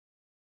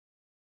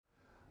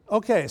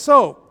Okay,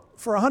 so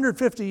for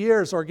 150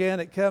 years,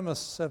 organic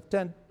chemists have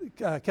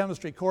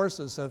chemistry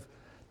courses have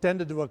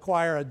tended to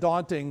acquire a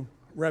daunting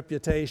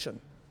reputation.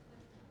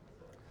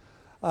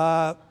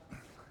 So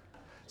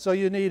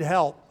you need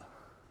help.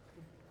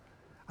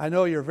 I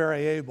know you're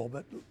very able,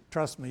 but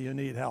trust me, you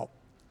need help.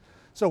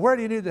 So where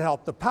do you need the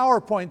help? The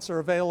PowerPoints are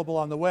available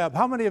on the web.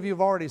 How many of you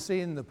have already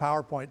seen the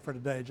PowerPoint for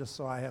today, just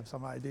so I have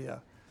some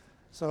idea?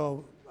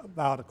 So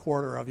about a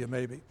quarter of you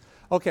maybe.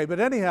 Okay, but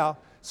anyhow,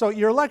 so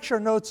your lecture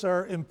notes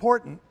are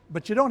important,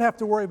 but you don't have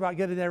to worry about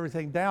getting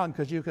everything down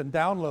because you can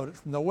download it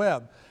from the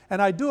web.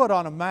 And I do it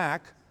on a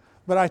Mac,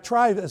 but I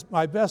try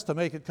my best to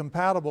make it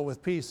compatible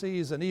with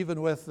PCs and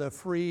even with the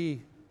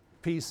free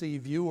PC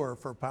viewer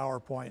for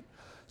PowerPoint.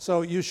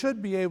 So you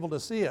should be able to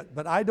see it,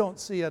 but I don't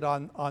see it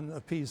on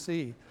the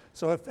PC.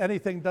 So if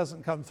anything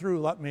doesn't come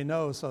through, let me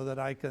know so that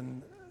I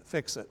can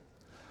fix it.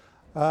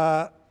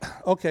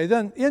 Okay,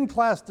 then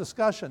in-class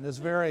discussion is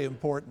very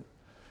important.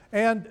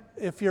 And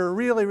if you're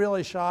really,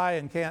 really shy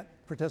and can't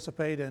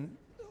participate in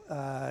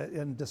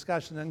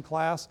discussion in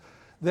class,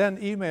 then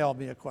email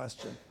me a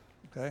question,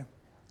 okay?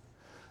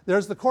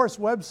 There's the course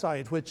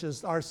website, which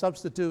is our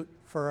substitute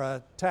for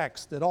a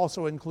text. It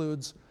also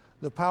includes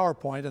the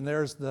PowerPoint, and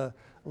there's the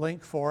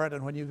link for it.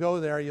 And when you go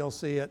there, you'll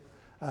see it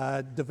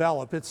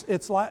develop.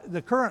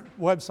 The current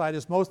website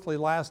is mostly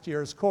last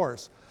year's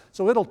course.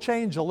 So it'll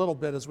change a little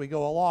bit as we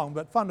go along,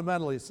 but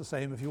fundamentally it's the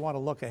same. If you want to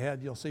look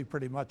ahead, you'll see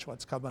pretty much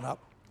what's coming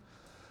up.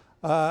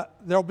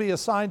 There'll be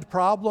assigned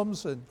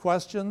problems and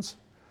questions,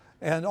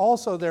 and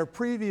also their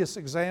previous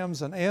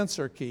exams and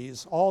answer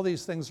keys. All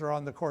these things are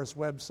on the course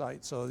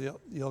website, so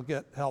you'll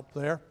get help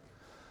there.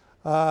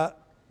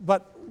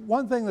 But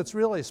one thing that's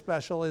really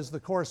special is the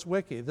course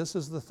wiki. This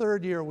is the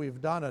third year we've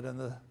done it, and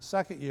the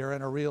second year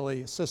in a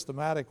really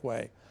systematic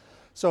way.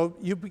 So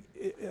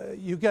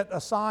you get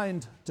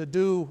assigned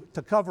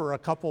to cover a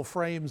couple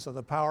frames of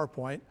the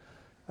PowerPoint.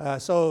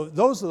 So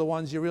those are the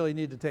ones you really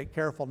need to take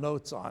careful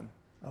notes on,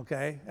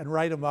 okay, and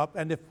write them up,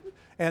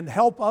 and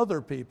help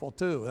other people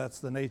too. That's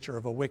the nature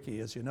of a wiki,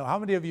 as you know. How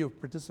many of you have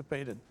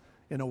participated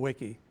in a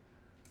wiki?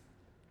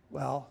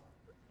 Well,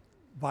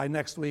 by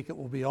next week it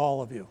will be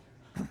all of you.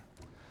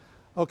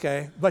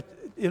 Okay, but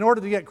in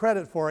order to get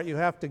credit for it, you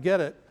have to get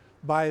it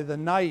by the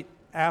night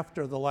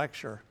after the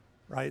lecture,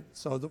 right?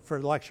 So for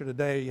the lecture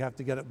today, you have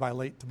to get it by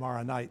late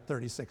tomorrow night,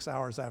 36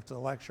 hours after the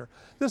lecture.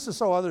 This is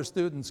so other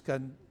students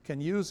can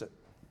use it.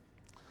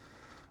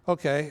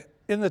 Okay,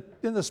 in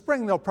the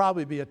spring there'll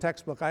probably be a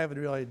textbook. I haven't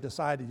really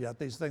decided yet.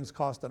 These things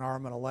cost an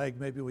arm and a leg.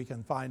 Maybe we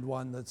can find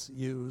one that's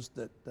used,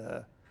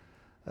 or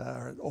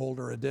an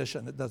older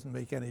edition. It doesn't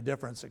make any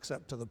difference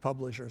except to the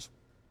publishers.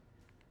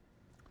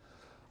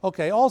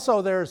 Okay,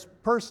 also there's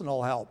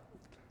personal help,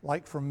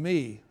 like from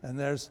me,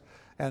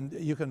 and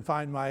you can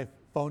find my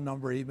phone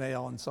number,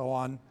 email, and so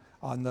on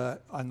the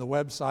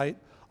website.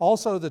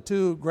 Also the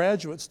two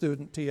graduate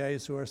student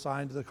TAs who are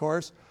assigned to the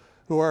course,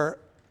 who are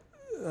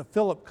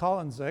Philip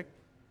Kolinzich,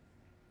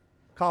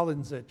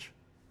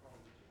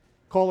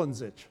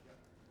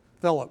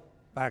 Philip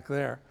back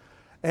there,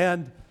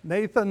 and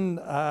Nathan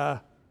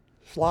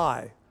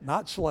Schley,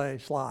 not Schley,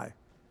 Schley,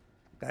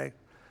 okay?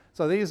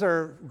 So these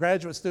are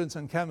graduate students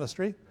in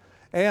chemistry,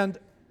 and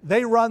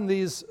they run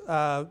these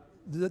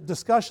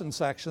discussion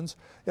sections.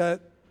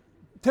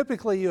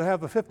 Typically you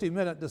have a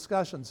 50-minute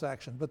discussion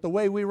section, but the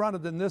way we run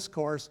it in this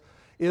course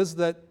is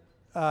that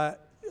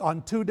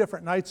on 2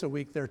 different nights a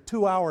week, they're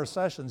 2-hour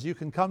sessions. You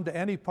can come to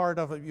any part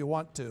of it you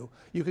want to.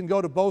 You can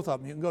go to both of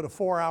them. You can go to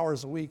 4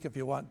 hours a week if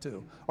you want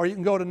to, or you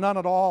can go to none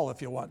at all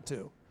if you want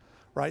to.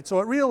 Right, so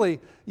it really,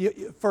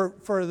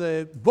 for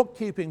the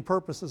bookkeeping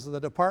purposes of the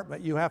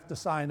department, you have to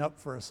sign up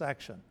for a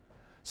section.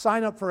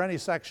 Sign up for any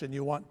section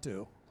you want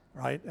to,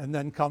 right, and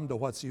then come to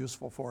what's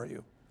useful for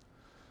you.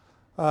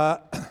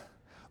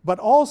 But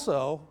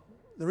also,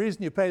 the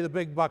reason you pay the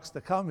big bucks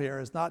to come here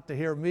is not to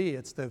hear me,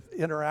 it's to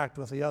interact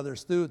with the other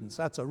students.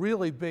 That's a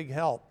really big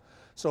help.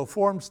 So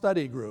form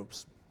study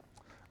groups,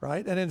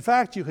 right? And in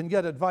fact, you can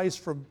get advice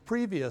from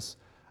previous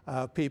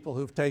people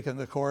who've taken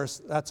the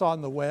course. That's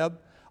on the web.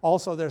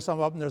 Also, there's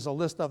some of them, there's a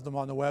list of them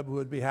on the web who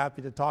would be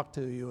happy to talk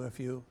to you if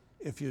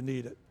you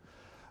need it.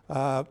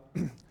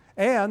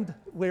 And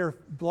we're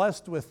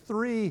blessed with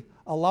 3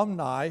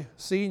 alumni,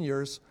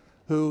 seniors,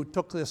 who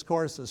took this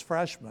course as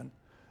freshmen,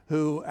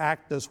 who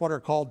act as what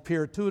are called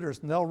peer tutors,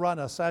 and they'll run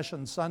a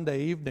session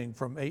Sunday evening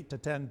from 8 to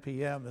 10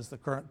 p.m. is the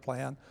current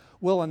plan.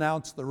 We'll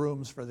announce the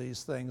rooms for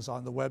these things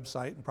on the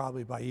website and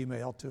probably by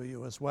email to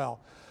you as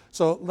well.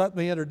 So let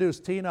me introduce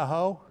Tina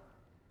Ho,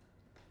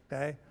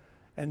 okay,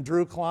 and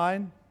Drew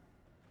Klein,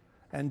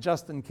 and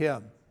Justin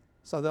Kim.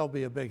 So they'll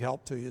be a big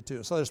help to you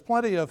too. So there's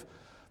plenty of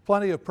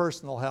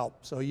personal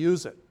help, so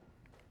use it.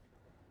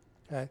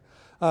 Okay.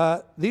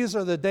 These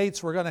are the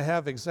dates we're going to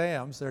have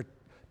exams. There are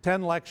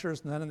 10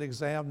 lectures and then an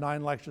exam,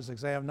 9 lectures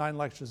exam, 9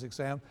 lectures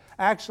exam.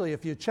 Actually,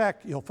 if you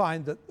check, you'll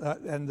find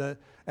that,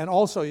 and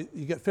also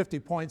you get 50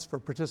 points for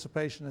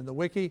participation in the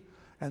wiki,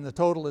 and the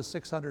total is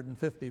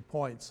 650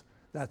 points.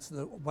 That's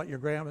what your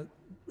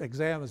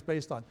exam is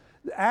based on.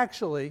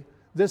 Actually,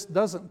 This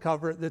doesn't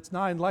cover, it's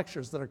 9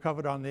 lectures that are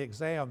covered on the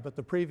exam, but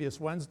the previous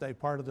Wednesday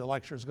part of the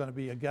lecture is going to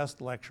be a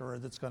guest lecturer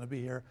that's going to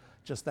be here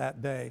just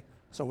that day.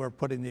 So we're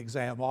putting the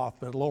exam off,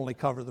 but it'll only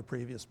cover the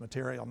previous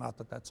material, not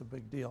that that's a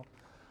big deal.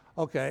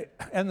 Okay,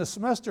 and the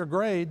semester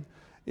grade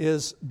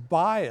is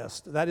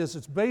biased. That is,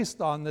 it's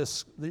based on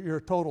this, your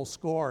total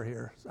score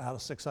here out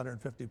of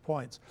 650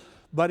 points.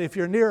 But if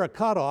you're near a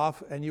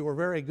cutoff and you were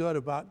very good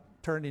about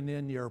turning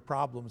in your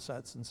problem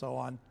sets and so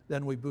on,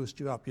 then we boost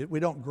you up. We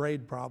don't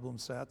grade problem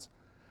sets,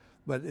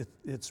 but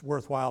it's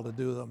worthwhile to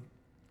do them,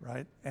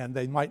 right? And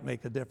they might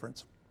make a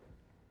difference.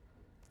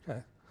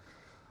 Okay.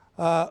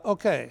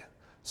 Okay.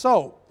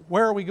 So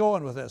where are we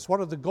going with this? What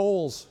are the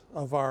goals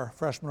of our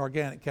freshman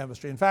organic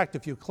chemistry? In fact,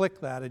 if you click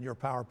that in your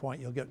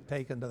PowerPoint, you'll get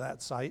taken to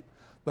that site,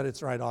 but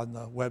it's right on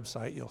the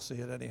website. You'll see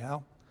it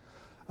anyhow.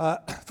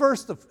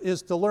 First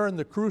is to learn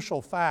the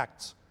crucial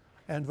facts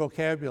and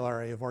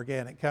vocabulary of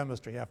organic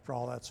chemistry. After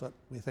all, that's what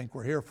we think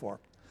we're here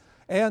for.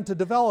 And to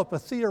develop a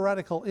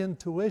theoretical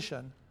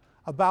intuition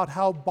about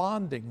how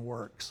bonding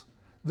works.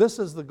 This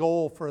is the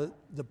goal for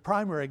the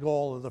primary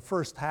goal of the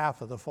first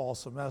half of the fall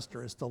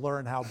semester, is to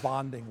learn how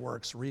bonding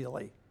works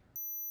really,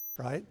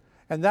 right?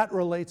 And that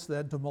relates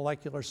then to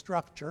molecular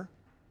structure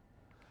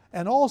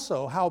and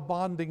also how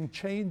bonding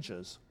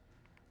changes.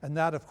 And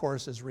that, of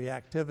course, is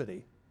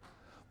reactivity.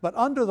 But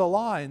under the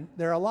line,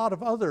 there are a lot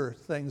of other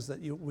things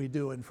that we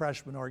do in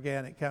freshman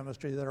organic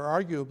chemistry that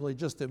are arguably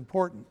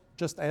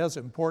just as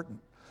important,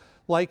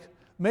 like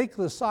make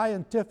the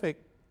scientific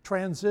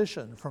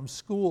transition from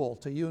school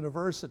to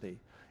university.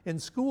 In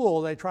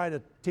school, they try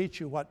to teach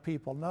you what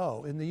people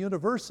know. In the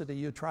university,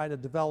 you try to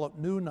develop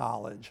new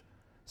knowledge.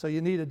 So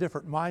you need a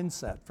different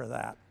mindset for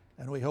that.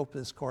 And we hope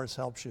this course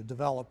helps you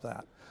develop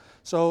that.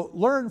 So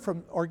learn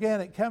from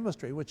organic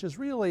chemistry, which is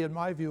really, in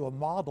my view, a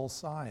model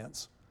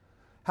science,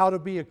 how to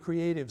be a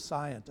creative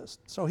scientist.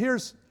 So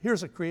here's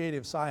a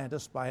creative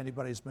scientist by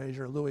anybody's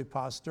measure, Louis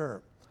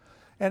Pasteur.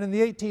 And in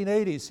the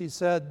 1880s, he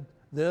said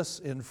this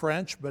in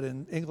French, but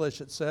in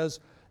English it says,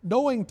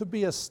 "Knowing to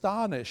be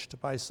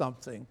astonished by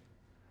something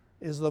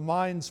is the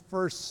mind's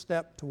first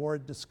step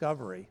toward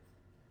discovery."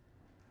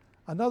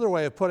 Another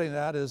way of putting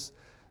that is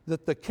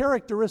that the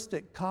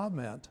characteristic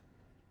comment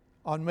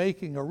on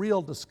making a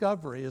real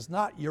discovery is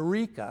not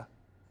eureka,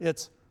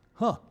 it's,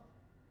 huh,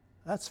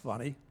 that's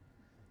funny,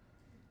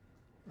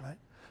 right?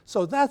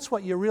 So that's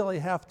what you really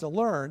have to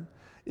learn.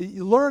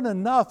 You learn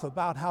enough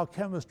about how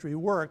chemistry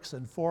works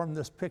and form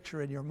this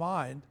picture in your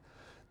mind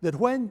that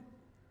when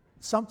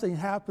something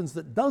happens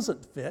that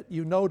doesn't fit,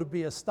 you know to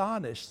be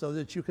astonished so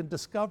that you can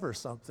discover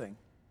something.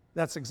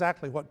 That's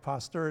exactly what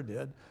Pasteur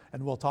did,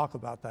 and we'll talk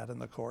about that in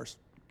the course.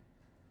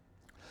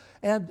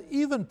 And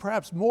even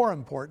perhaps more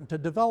important, to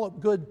develop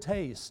good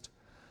taste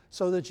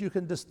so that you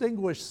can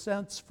distinguish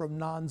sense from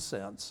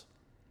nonsense.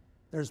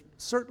 There's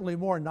certainly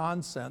more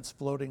nonsense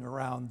floating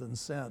around than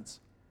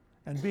sense.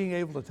 And being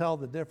able to tell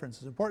the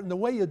difference is important. The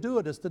way you do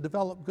it is to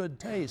develop good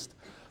taste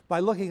by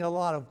looking at a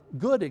lot of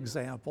good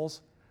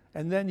examples,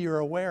 and then you're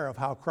aware of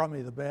how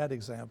crummy the bad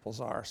examples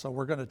are. So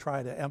we're going to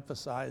try to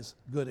emphasize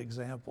good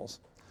examples.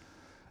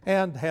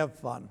 And have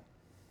fun.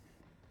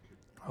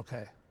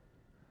 Okay.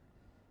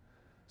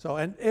 So,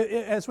 and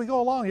as we go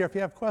along here, if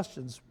you have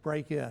questions,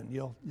 break in.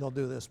 You'll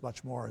do this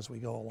much more as we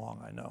go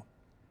along, I know.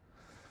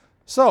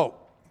 So,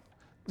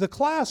 the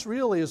class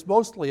really is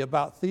mostly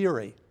about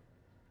theory.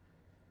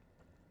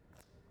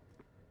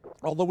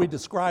 Although we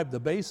describe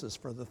the basis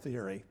for the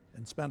theory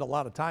and spend a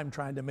lot of time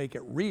trying to make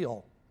it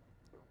real.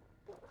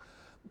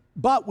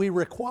 But we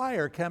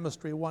require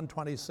Chemistry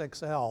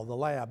 126L, the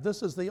lab.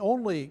 This is the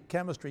only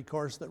chemistry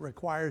course that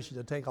requires you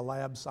to take a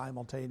lab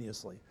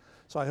simultaneously.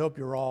 So I hope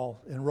you're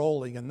all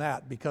enrolling in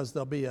that, because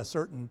there'll be a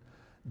certain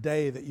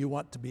day that you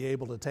want to be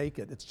able to take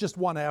it. It's just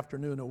one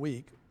afternoon a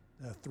week,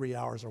 3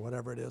 hours or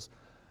whatever it is.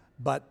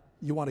 But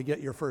you want to get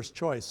your first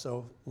choice,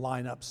 so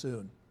line up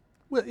soon.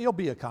 Well, you'll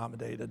be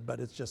accommodated, but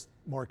it's just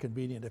more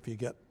convenient if you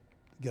get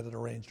it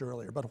arranged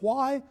earlier. But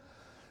why?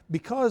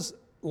 Because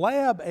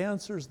lab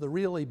answers the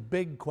really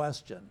big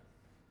question.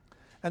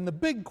 And the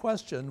big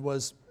question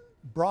was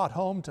brought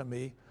home to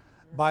me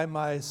by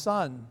my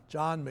son,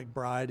 John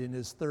McBride, in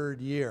his 3rd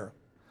year.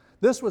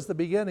 This was the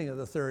beginning of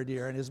the 3rd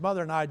year, and his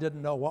mother and I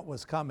didn't know what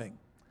was coming.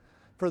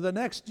 For the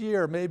next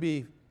year,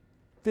 maybe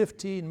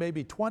 15,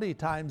 maybe 20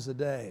 times a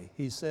day,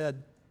 he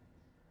said,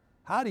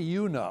 "How do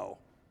you know?"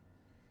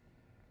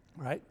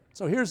 Right?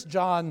 So here's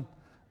John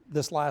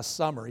this last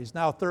summer. He's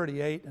now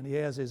 38, and he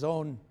has his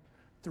own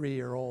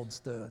 3-year-olds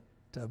to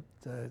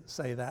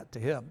say that to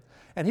him.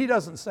 And he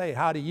doesn't say,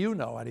 "How do you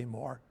know?"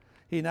 anymore.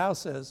 He now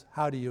says,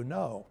 "How do you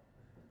know?"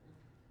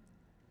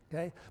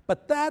 Okay?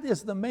 But that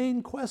is the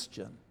main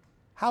question.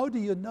 How do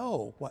you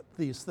know what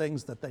these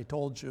things that they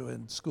told you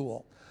in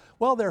school?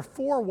 Well, there are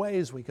 4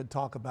 ways we could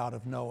talk about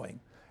of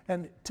knowing.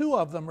 And 2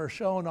 of them are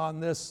shown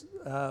on this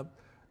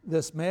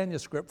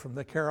manuscript from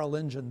the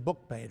Carolingian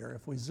book painter.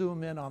 If we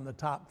zoom in on the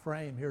top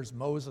frame, here's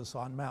Moses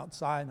on Mount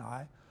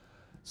Sinai.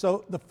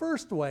 So the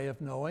first way of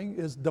knowing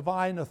is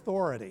divine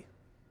authority,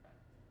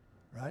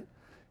 right?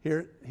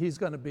 Here, he's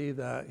going to be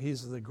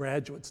he's the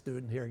graduate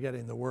student here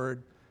getting the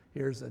word.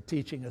 Here's a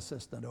teaching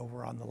assistant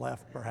over on the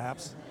left,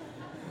 perhaps,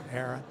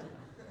 Aaron,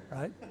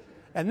 right?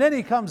 And then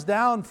he comes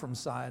down from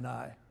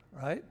Sinai,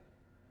 right,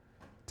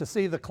 to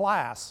see the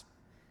class,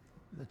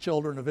 the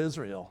children of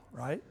Israel,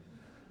 right?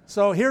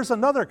 So here's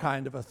another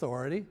kind of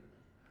authority,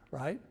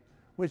 right,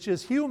 which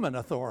is human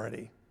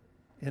authority,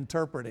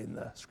 interpreting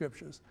the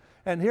scriptures.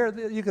 And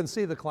here you can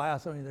see the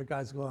class. I mean, there are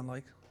guys going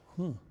like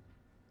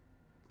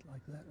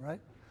that, right?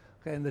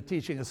 Okay, and the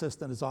teaching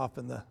assistant is off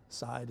in the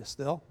side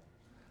still,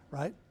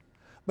 right?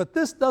 But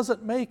this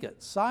doesn't make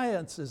it.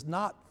 Science is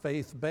not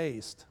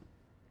faith-based,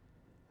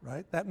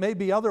 right? That may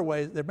be other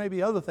ways. There may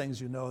be other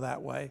things you know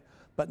that way,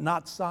 but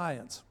not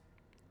science,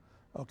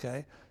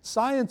 okay?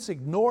 Science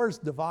ignores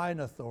divine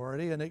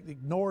authority and it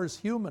ignores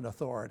human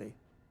authority.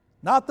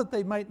 Not that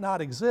they might not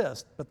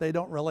exist, but they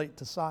don't relate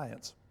to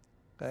science,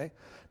 okay?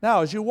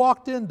 Now, as you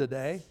walked in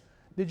today,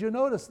 did you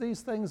notice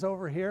these things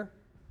over here?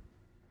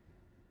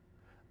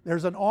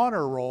 There's an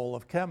honor roll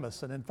of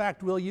chemists, and in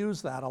fact, we'll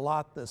use that a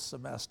lot this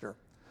semester.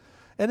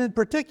 And in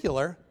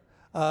particular,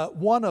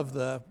 one of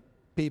the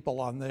people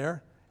on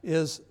there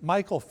is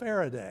Michael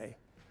Faraday,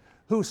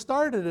 who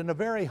started in a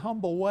very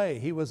humble way.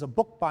 He was a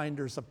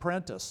bookbinder's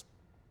apprentice.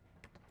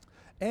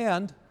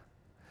 And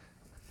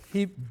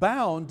he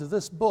bound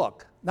this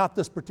book, not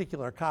this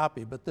particular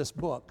copy, but this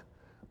book,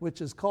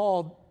 which is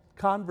called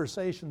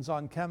Conversations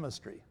on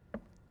Chemistry.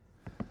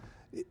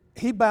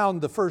 He bound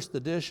the first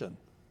edition.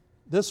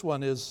 This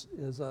one is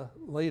a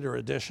later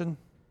edition.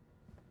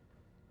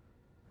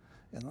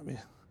 And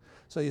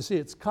so you see,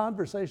 it's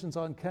Conversations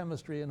on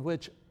Chemistry, in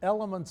which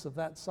elements of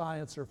that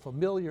science are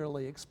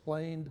familiarly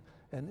explained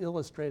and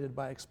illustrated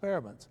by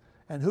experiments.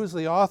 And who's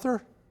the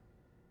author?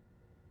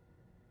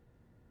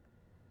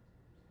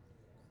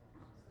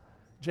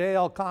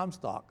 J.L.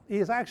 Comstock. He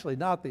is actually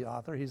not the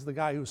author. He's the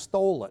guy who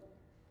stole it.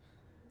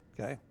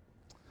 Okay?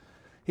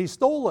 He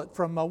stole it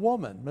from a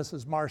woman,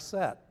 Mrs.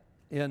 Marset,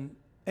 in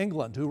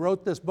England, who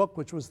wrote this book,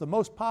 which was the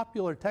most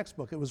popular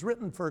textbook. It was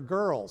written for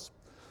girls,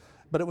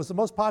 but it was the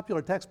most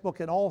popular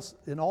textbook in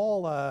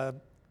all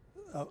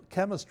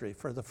chemistry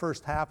for the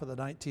first half of the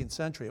 19th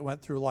century. It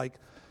went through like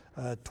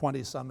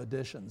 20-some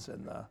editions.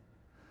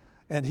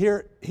 And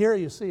here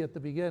you see at the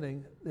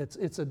beginning,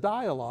 it's a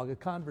dialogue, a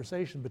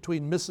conversation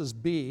between Mrs.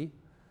 B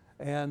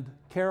and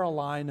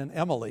Caroline and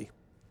Emily.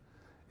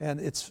 And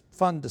it's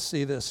fun to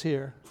see this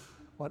here,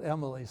 what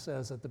Emily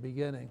says at the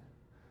beginning.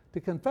 To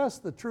confess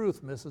the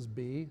truth, Mrs.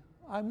 B,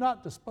 I'm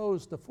not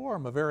disposed to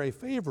form a very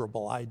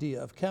favorable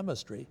idea of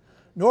chemistry,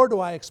 nor do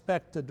I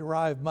expect to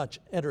derive much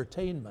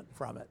entertainment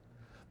from it.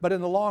 But in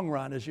the long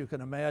run, as you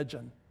can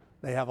imagine,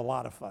 they have a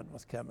lot of fun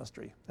with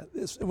chemistry.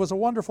 It was a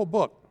wonderful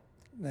book,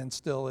 and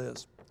still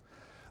is.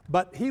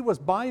 But he was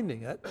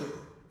binding it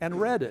and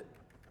read it.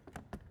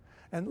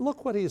 And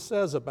look what he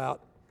says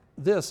about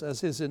this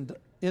as his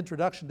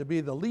introduction to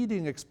be the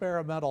leading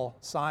experimental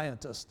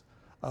scientist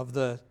of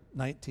the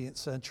 19th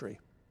century.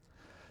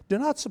 Do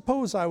not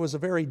suppose I was a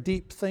very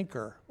deep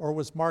thinker or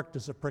was marked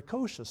as a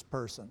precocious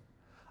person.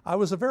 I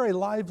was a very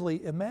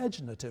lively,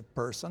 imaginative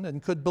person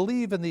and could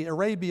believe in the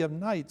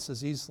Arabian Nights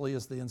as easily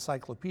as the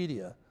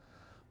encyclopedia.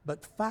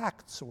 But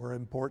facts were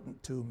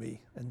important to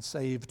me and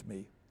saved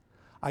me.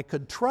 I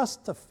could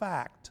trust the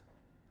fact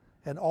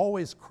and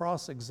always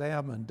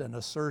cross-examined an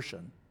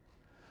assertion.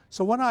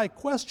 So when I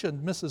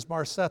questioned Mrs.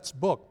 Marset's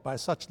book by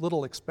such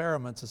little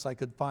experiments as I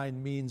could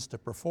find means to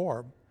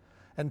perform,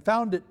 and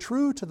found it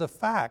true to the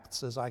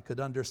facts as I could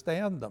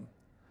understand them,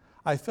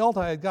 I felt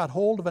I had got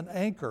hold of an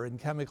anchor in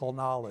chemical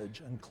knowledge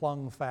and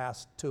clung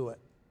fast to it.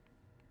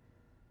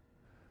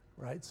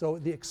 Right? So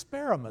the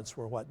experiments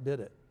were what did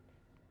it.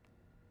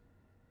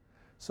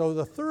 So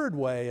the third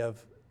way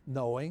of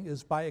knowing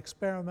is by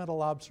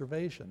experimental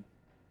observation.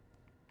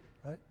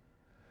 Right?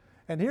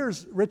 And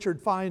here's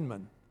Richard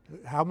Feynman.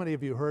 How many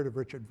of you heard of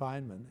Richard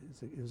Feynman?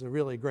 He was a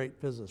really great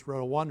physicist,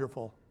 wrote a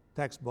wonderful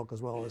textbook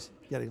as well as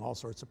getting all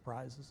sorts of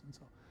prizes and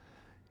so.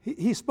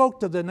 He spoke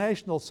to the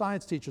National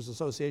Science Teachers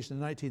Association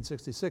in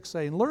 1966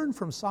 saying, learn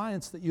from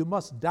science that you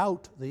must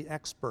doubt the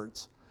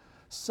experts.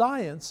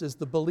 Science is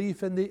the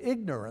belief in the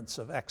ignorance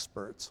of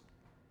experts.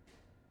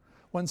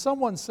 When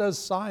someone says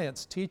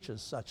science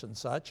teaches such and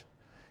such,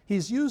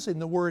 he's using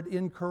the word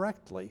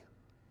incorrectly.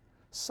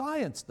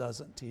 Science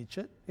doesn't teach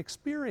it,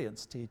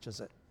 experience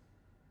teaches it.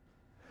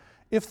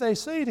 If they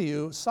say to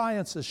you,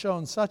 science has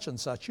shown such and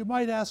such, you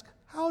might ask,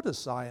 how does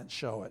science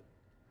show it?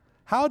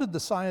 How did the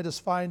scientists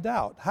find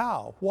out?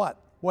 How?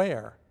 What?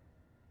 Where?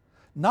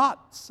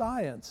 Not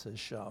science has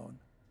shown,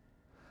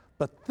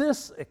 but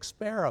this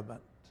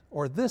experiment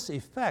or this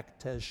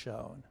effect has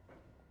shown,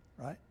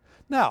 right?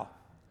 Now,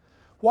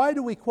 why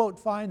do we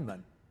quote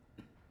Feynman?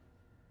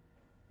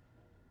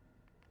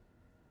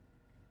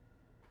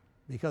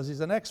 Because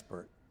he's an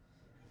expert.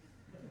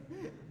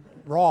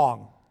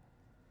 Wrong.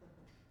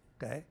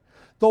 Okay?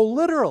 Though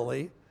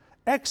literally,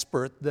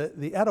 expert,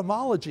 the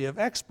etymology of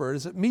expert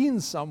is it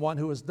means someone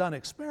who has done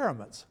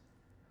experiments.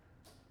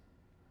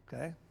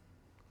 Okay?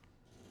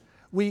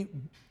 We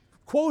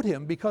quote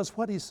him because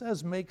what he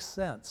says makes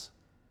sense.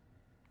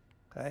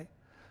 Okay?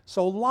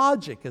 So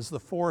logic is the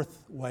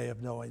fourth way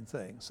of knowing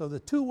things. So the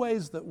two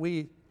ways that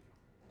we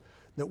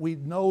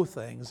know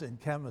things in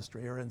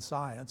chemistry or in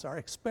science are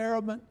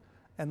experiment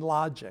and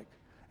logic.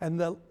 And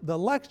the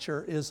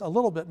lecture is a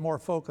little bit more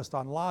focused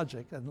on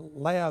logic, and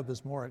lab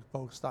is more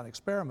focused on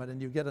experiment,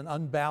 and you get an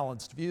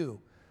unbalanced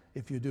view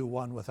if you do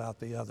one without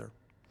the other.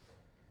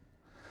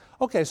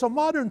 Okay, so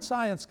modern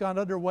science got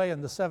underway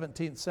in the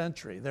 17th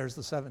century. There's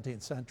the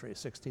 17th century,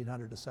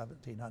 1600 to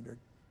 1700,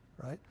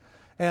 right?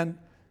 And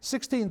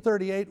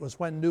 1638 was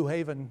when New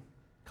Haven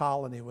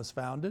Colony was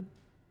founded,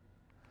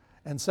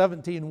 and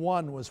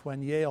 1701 was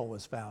when Yale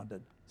was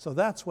founded. So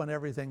that's when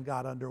everything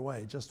got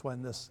underway, just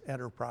when this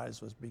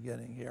enterprise was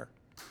beginning here.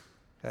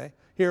 Okay?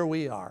 Here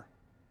we are.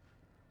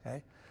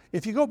 Okay?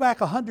 If you go back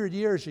 100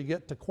 years, you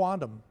get to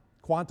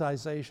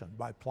quantization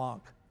by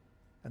Planck,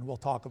 and we'll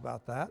talk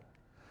about that.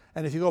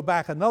 And if you go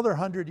back another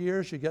 100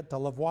 years, you get to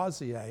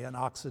Lavoisier and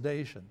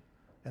oxidation,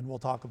 and we'll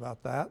talk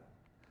about that.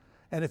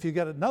 And if you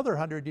get another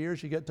 100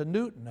 years, you get to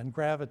Newton and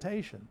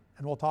gravitation,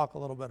 and we'll talk a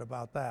little bit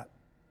about that.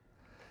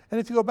 And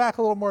if you go back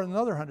a little more than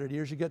another 100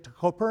 years, you get to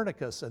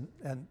Copernicus and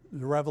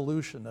the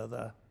revolution of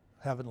the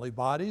heavenly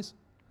bodies,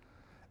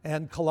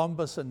 and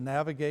Columbus and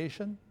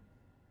navigation,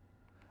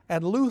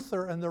 and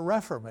Luther and the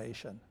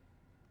Reformation.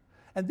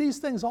 And these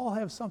things all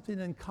have something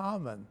in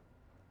common,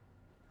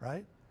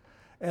 right?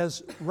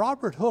 As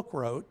Robert Hooke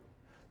wrote,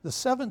 the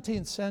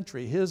 17th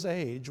century, his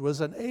age,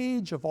 was an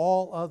age of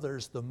all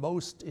others the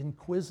most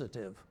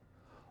inquisitive.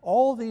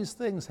 All these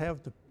things have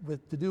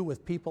to do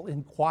with people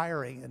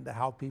inquiring into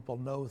how people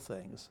know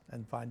things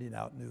and finding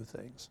out new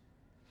things.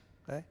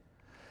 Okay?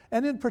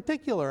 And in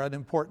particular, an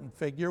important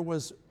figure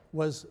was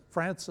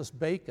Francis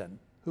Bacon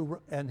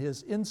and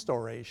his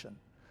Instauration.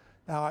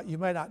 Now, you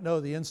may not know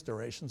the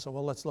Instauration, so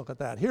let's look at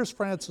that. Here's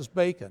Francis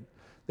Bacon.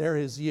 There are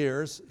his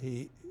years.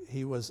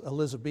 He was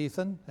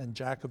Elizabethan and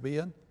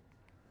Jacobean.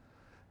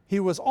 He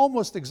was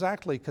almost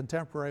exactly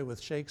contemporary with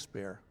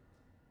Shakespeare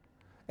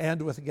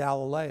and with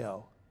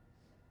Galileo.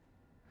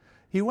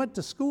 He went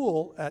to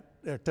school at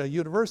a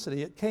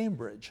university at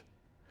Cambridge.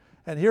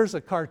 And here's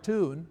a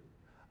cartoon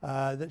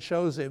that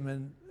shows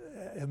him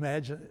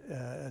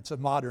it's a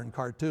modern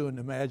cartoon,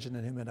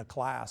 imagining him in a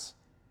class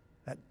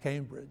at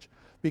Cambridge.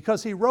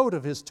 Because he wrote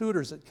of his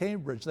tutors at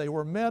Cambridge, they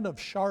were men of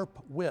sharp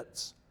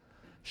wits,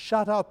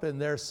 shut up in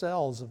their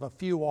cells of a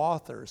few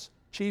authors,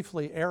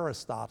 chiefly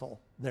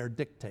Aristotle, their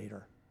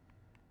dictator.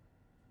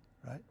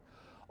 Right?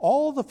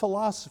 All the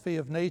philosophy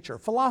of nature,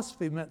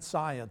 philosophy meant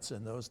science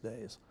in those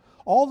days.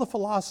 All the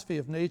philosophy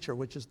of nature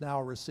which is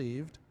now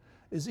received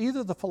is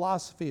either the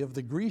philosophy of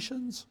the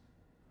Grecians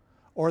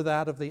or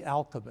that of the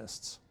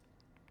alchemists.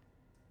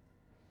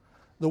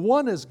 The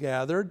one is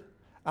gathered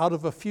out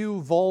of a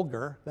few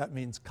vulgar, that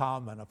means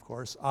common, of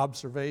course,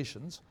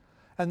 observations,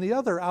 and the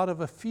other out of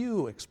a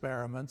few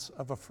experiments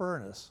of a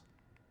furnace.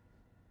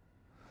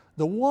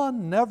 The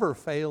one never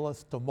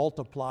faileth to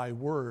multiply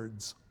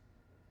words,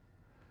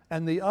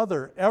 and the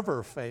other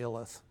ever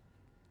faileth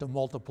to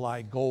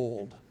multiply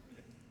gold.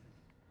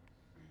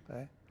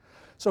 Okay?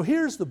 So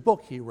here's the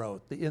book he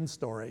wrote, The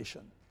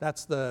Instauration.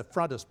 That's the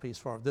frontispiece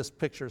for it. This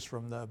picture's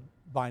from the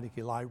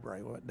Beinecke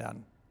Library. We went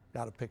down,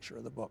 got a picture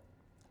of the book.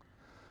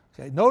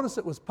 Okay, notice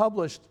it was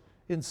published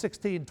in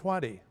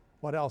 1620.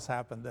 What else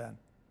happened then?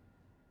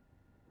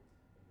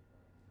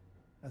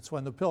 That's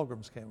when the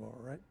Pilgrims came over,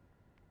 right?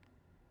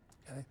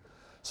 Okay.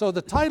 So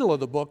the title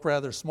of the book,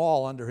 rather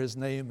small under his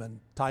name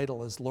and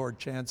title as Lord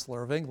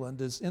Chancellor of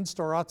England, is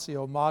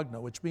Instauratio Magna,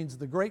 which means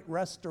the Great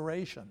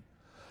Restoration.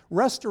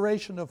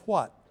 Restoration of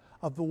what?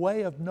 Of the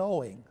way of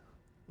knowing,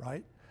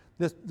 right?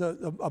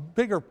 A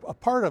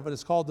part of it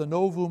is called the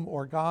Novum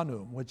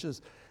Organum,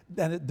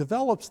 and it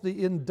develops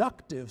the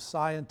inductive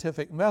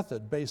scientific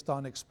method based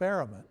on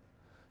experiment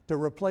to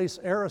replace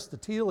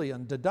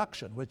Aristotelian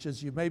deduction, which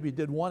is you maybe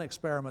did one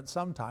experiment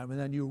sometime and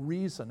then you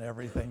reason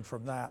everything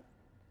from that.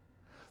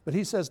 But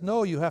he says,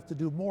 no, you have to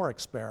do more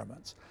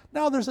experiments.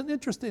 Now, there's an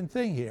interesting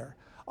thing here.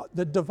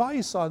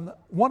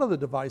 One of the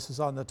devices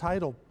on the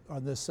title,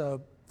 on this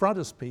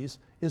frontispiece,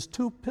 is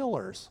two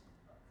pillars.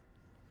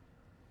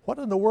 What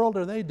in the world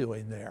are they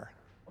doing there?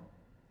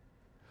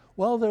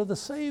 Well, they're the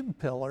same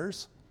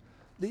pillars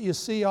that you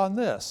see on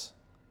this.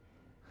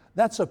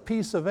 That's a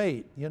piece of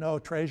 8. You know,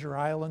 Treasure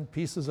Island,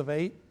 pieces of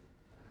 8?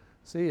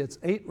 See, it's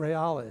 8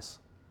 reales.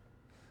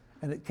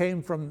 And it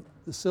came from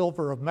the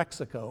silver of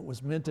Mexico. It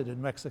was minted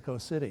in Mexico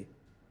City,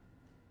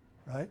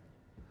 right?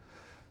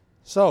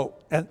 So,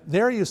 and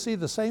there you see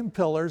the same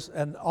pillars,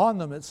 and on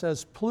them it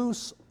says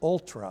plus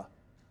ultra,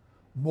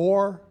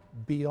 more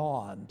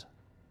beyond.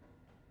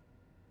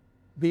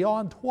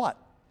 Beyond what?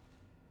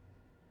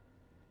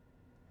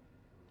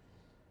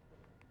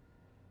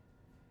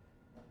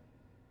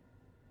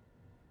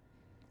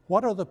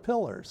 What are the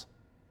pillars?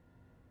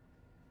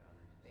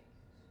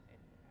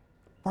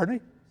 Pardon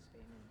me?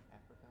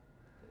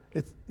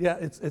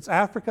 It's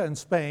Africa and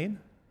Spain,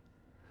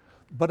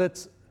 but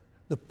it's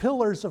the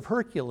pillars of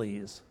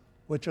Hercules,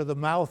 which are the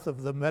mouth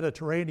of the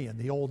Mediterranean,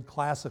 the old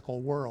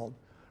classical world,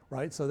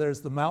 right? So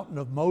there's the mountain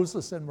of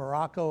Moses in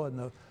Morocco and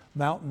the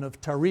mountain of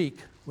Tariq,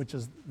 which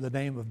is the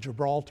name of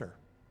Gibraltar,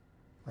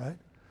 right?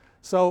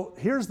 So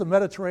here's the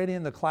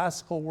Mediterranean, the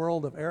classical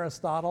world of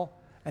Aristotle,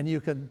 and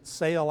you can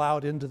sail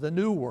out into the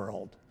New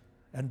World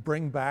and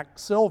bring back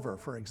silver,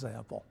 for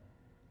example,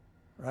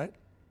 right?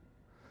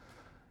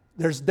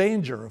 There's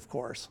danger, of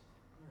course,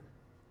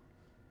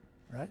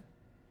 right?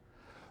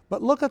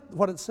 But look at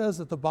what it says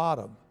at the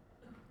bottom.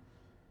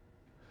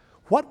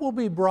 What will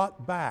be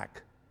brought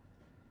back?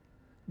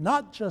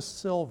 Not just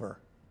silver,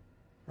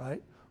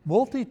 right?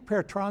 Multi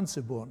per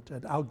transibunt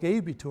et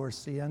augebitur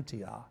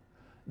scientia.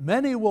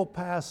 Many will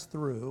pass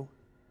through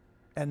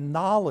and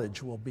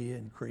knowledge will be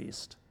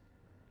increased,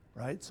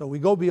 right? So we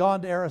go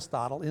beyond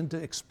Aristotle into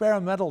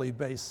experimentally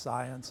based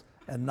science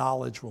and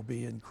knowledge will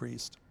be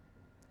increased.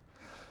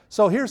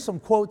 So here's some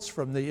quotes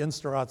from the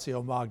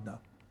Instauratio Magna.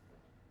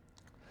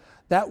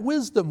 That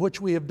wisdom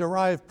which we have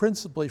derived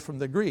principally from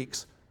the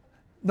Greeks,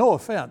 no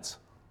offense,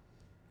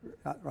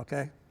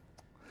 okay,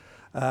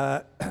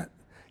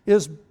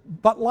 is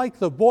but like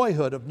the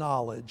boyhood of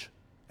knowledge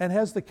and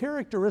has the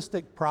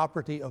characteristic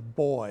property of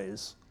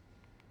boys.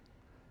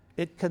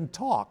 It can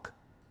talk,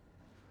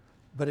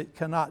 but it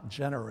cannot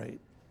generate.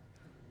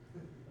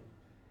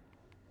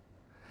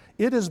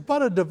 It is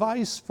but a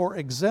device for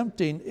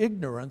exempting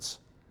ignorance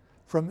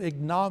from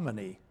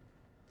ignominy.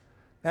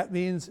 That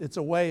means it's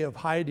a way of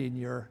hiding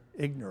your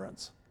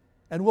ignorance.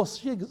 And we'll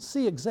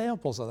see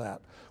examples of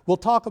that. We'll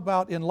talk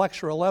about in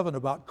lecture 11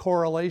 about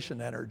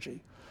correlation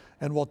energy.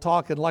 And we'll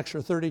talk in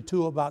lecture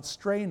 32 about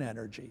strain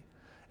energy.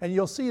 And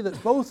you'll see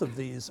that both of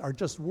these are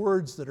just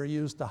words that are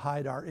used to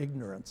hide our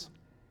ignorance.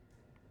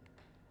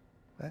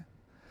 Okay?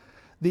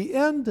 The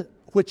end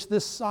which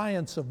this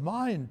science of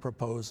mind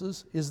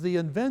proposes is the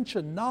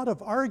invention not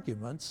of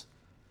arguments,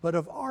 but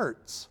of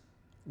arts,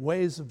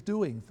 ways of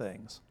doing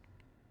things,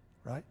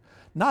 right?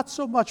 Not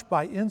so much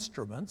by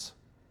instruments,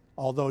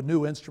 although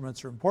new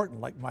instruments are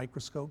important, like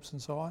microscopes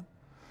and so on,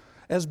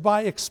 as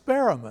by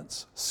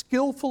experiments,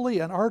 skillfully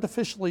and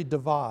artificially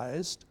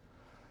devised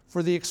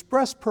for the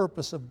express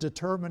purpose of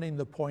determining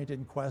the point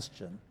in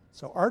question.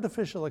 So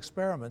artificial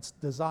experiments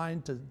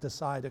designed to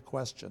decide a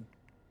question.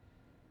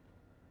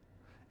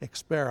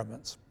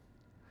 Experiments.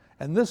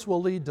 And this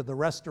will lead to the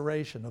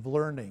restoration of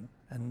learning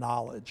and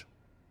knowledge.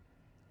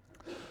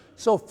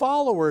 So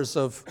followers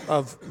of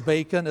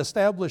Bacon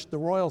established the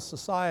Royal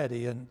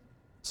Society in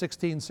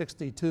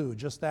 1662,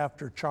 just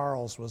after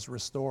Charles was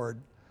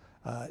restored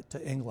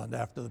to England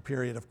after the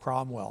period of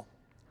Cromwell.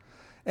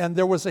 And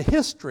there was a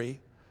history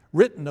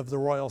written of the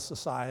Royal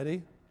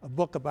Society, a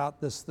book about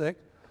this thick,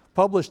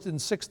 published in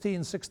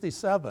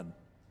 1667,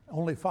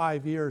 only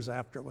 5 years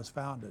after it was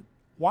founded.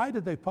 Why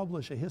did they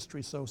publish a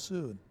history so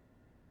soon?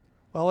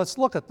 Well, let's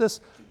look at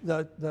this,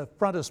 the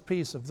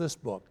frontispiece of this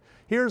book.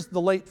 Here's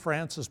the late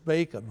Francis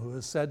Bacon, who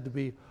is said to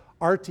be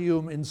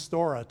Artium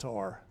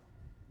Instaurator,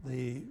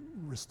 the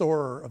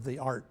restorer of the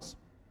arts.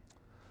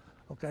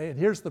 Okay, and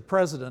here's the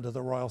president of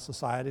the Royal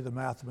Society, the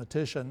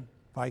mathematician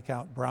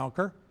Viscount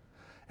Brouncker.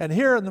 And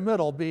here in the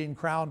middle, being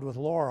crowned with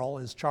laurel,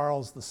 is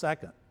Charles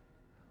II.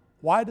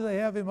 Why do they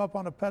have him up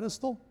on a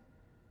pedestal?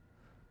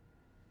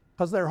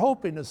 Because they're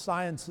hoping, as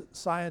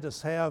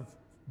scientists have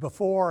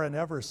before and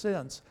ever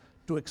since,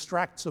 to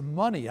extract some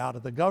money out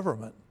of the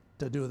government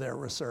to do their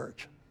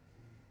research.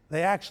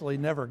 They actually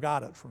never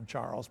got it from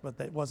Charles, but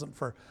it wasn't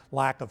for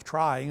lack of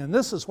trying. And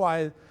this is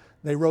why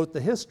they wrote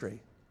the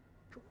history,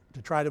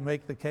 to try to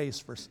make the case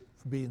for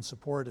being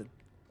supported.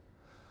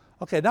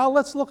 Okay, now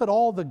let's look at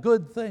all the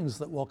good things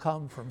that will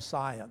come from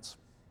science,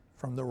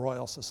 from the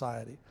Royal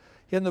Society.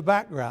 In the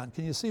background,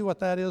 can you see what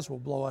that is? We'll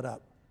blow it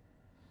up.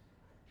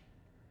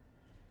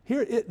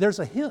 Here, there's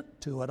a hint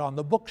to it on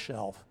the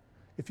bookshelf.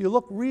 If you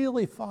look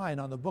really fine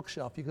on the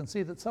bookshelf, you can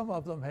see that some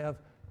of them have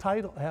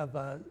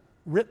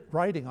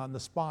writing on the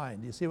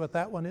spine. Do you see what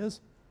that one is?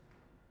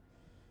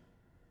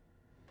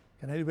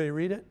 Can anybody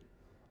read it?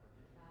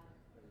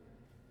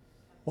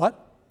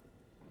 What?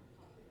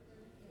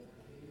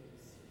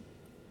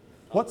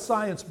 What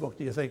science book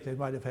do you think they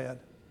might have had?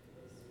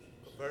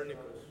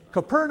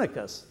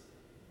 Copernicus,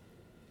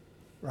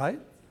 right?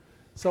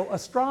 So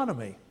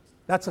astronomy,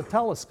 that's a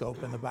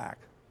telescope in the back.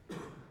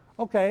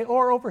 Okay,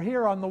 or over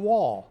here on the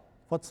wall,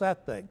 what's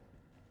that thing?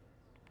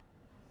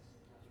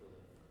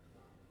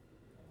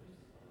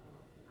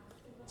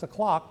 It's a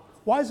clock.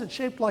 Why is it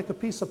shaped like a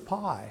piece of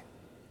pie?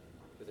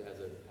 Because it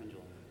has a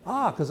pendulum.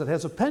 Ah, because it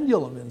has a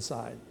pendulum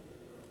inside.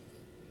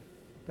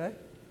 Okay?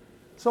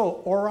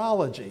 So,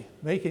 horology,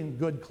 making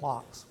good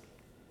clocks.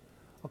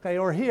 Okay,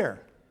 or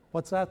here,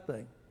 what's that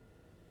thing?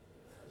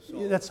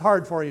 That's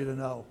hard for you to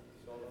know.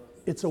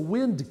 It's a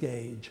wind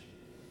gauge.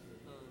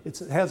 It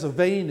has a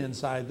vane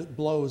inside that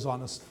blows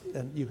on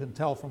and you can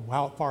tell from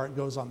how far it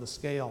goes on the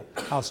scale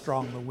how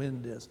strong the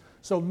wind is.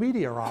 So,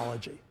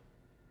 meteorology.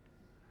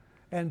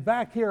 And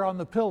back here on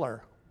the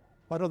pillar,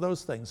 what are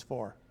those things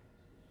for?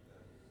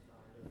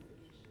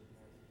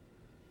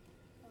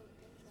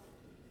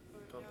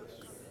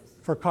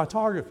 For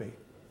cartography,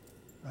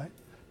 right?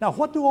 Now,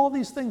 what do all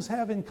these things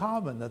have in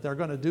common that they're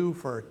going to do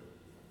for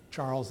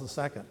Charles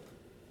II?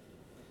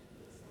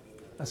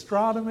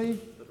 Astronomy,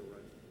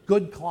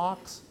 Good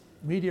clocks,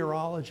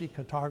 meteorology,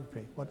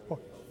 cartography. What?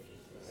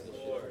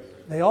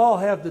 They all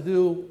have to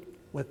do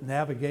with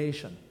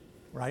navigation,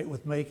 right?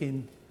 With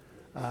making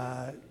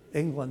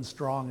England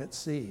strong at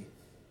sea.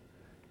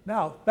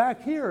 Now,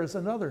 back here is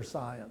another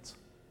science.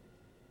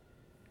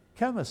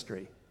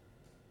 Chemistry.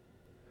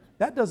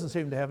 That doesn't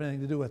seem to have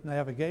anything to do with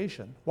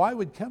navigation. Why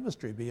would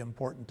chemistry be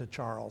important to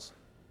Charles?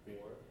 War.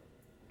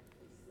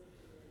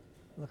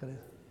 Look at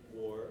it.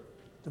 War.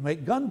 To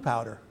make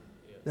gunpowder.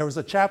 Yeah. There was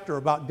a chapter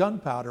about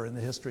gunpowder in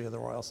the history of the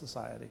Royal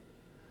Society.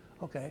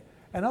 Okay,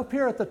 and up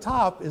here at the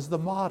top is the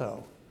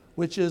motto,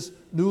 which is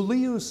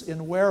nullius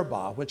in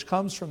verba, which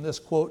comes from this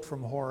quote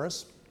from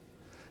Horace.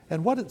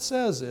 And what it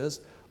says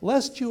is,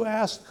 lest you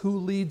ask who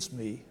leads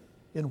me,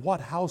 in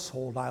what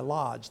household I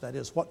lodge, that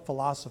is, what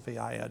philosophy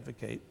I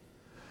advocate,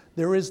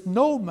 there is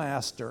no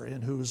master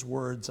in whose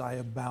words I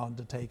am bound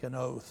to take an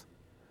oath.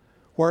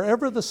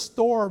 Wherever the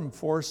storm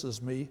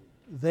forces me,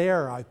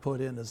 there I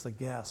put in as the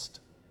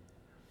guest.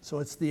 So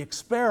it's the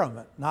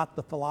experiment, not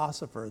the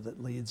philosopher,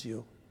 that leads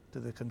you to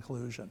the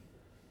conclusion,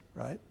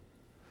 right?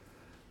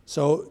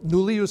 So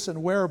nullius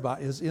in verba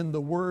is in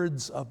the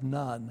words of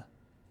none,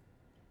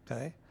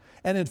 okay?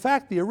 And in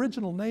fact, the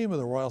original name of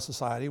the Royal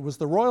Society was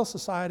the Royal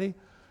Society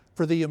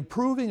for the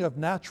Improving of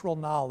Natural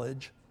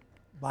Knowledge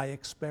by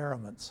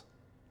Experiments.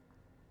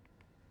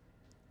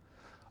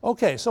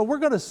 Okay, so we're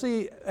going to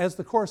see, as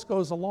the course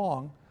goes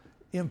along,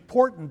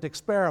 important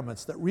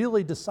experiments that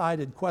really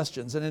decided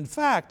questions. And in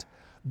fact,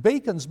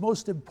 Bacon's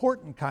most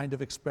important kind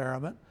of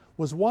experiment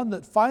was one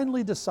that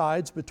finally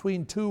decides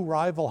between two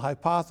rival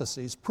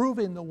hypotheses,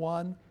 proving the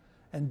one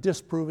and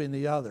disproving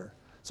the other.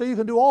 So you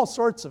can do all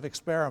sorts of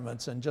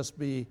experiments and just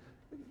be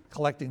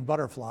collecting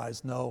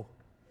butterflies. No,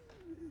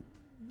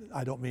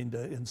 I don't mean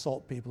to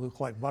insult people who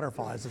collect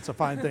butterflies. It's a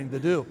fine thing to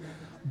do.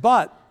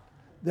 But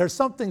there's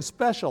something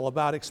special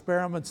about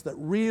experiments that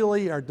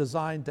really are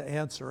designed to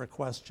answer a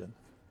question,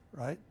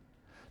 right?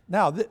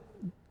 Now,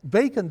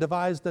 Bacon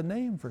devised a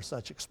name for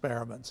such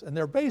experiments, and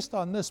they're based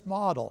on this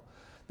model,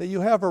 that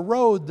you have a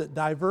road that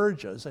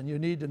diverges, and you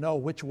need to know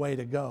which way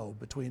to go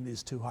between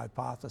these two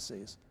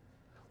hypotheses.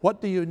 What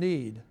do you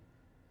need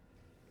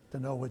to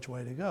know which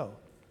way to go?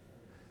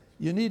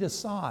 You need a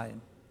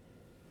sign,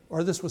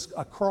 or this was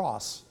a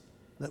cross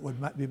that would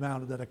be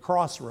mounted at a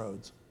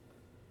crossroads,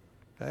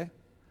 okay?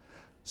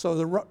 So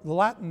the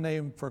Latin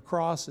name for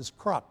cross is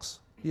crux.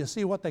 Do you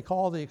see what they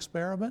call the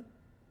experiment?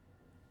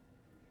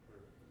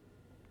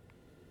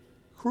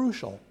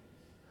 Crucial.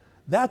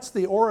 That's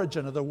the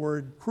origin of the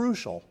word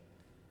crucial,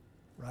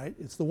 right?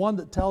 It's the one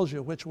that tells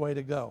you which way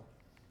to go.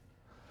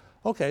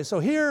 Okay,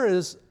 so here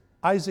is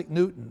Isaac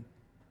Newton,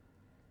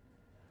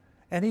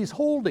 and he's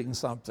holding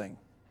something.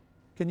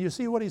 Can you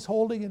see what he's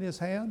holding in his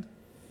hand?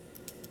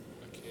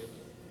 I can't.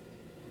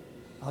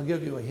 I'll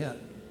give you a hint.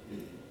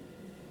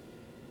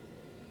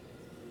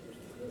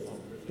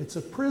 It's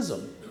a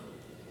prism.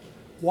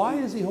 Why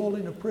is he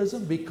holding a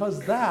prism? Because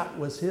that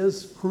was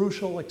his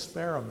crucial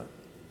experiment.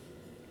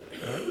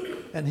 Right?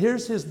 And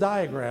here's his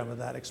diagram of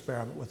that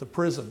experiment with a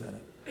prism in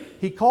it.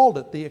 He called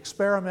it the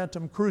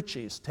experimentum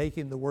crucis,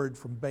 taking the word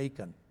from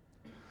Bacon.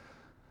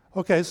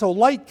 Okay, so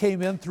light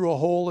came in through a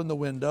hole in the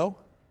window,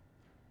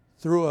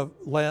 through a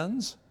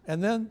lens,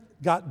 and then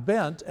got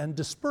bent and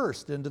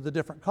dispersed into the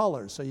different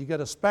colors. So you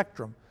get a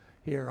spectrum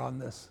here on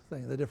this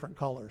thing, the different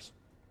colors.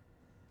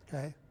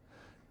 Okay?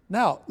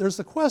 Now, there's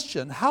the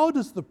question, how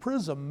does the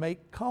prism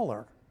make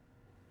color?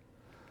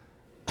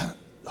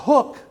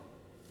 Hooke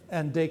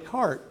and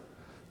Descartes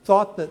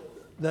thought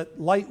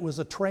that light was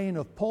a train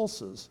of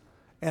pulses,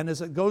 and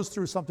as it goes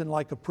through something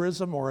like a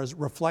prism or as it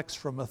reflects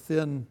from a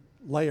thin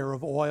layer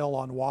of oil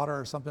on water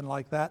or something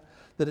like that,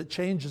 that it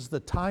changes the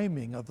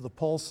timing of the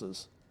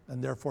pulses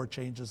and therefore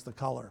changes the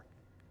color,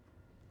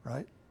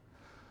 right?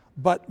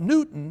 But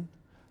Newton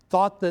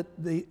thought that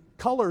the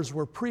colors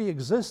were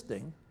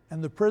pre-existing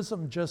and the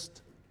prism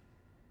just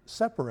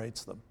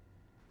separates them.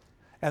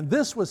 And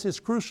this was his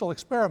crucial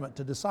experiment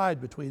to decide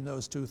between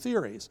those two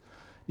theories.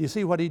 You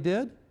see what he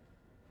did?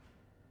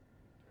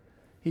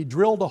 He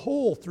drilled a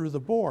hole through the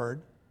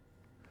board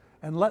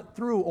and let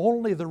through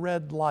only the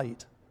red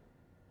light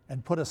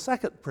and put a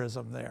second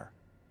prism there,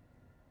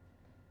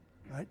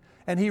 right?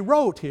 And he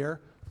wrote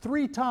here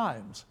 3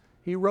 times.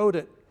 He wrote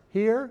it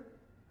here,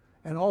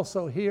 and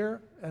also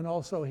here, and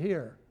also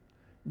here.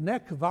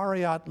 Nec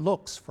variat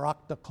lux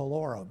fracta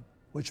colorum,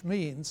 which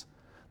means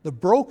the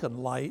broken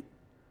light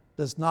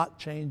does not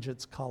change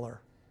its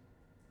color,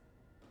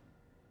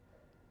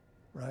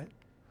 right?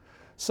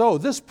 So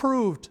this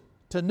proved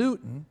to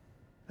Newton,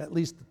 at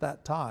least at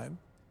that time,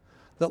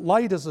 that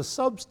light is a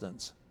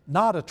substance,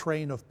 not a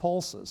train of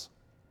pulses.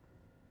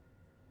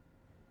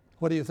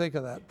 What do you think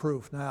of that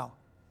proof now?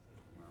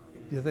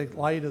 Do you think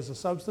light is a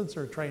substance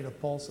or a train of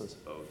pulses?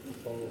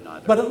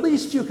 Both. But at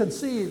least you can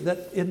see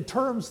that in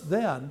terms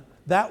then,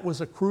 that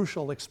was a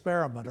crucial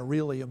experiment, a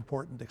really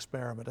important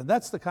experiment. And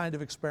that's the kind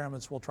of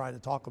experiments we'll try to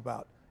talk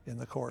about in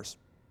the course.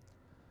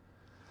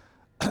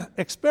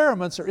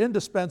 Experiments are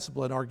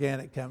indispensable in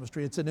organic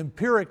chemistry. It's an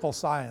empirical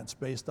science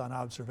based on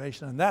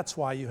observation, and that's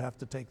why you have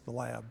to take the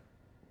lab.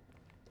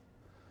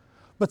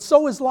 But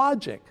so is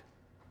logic.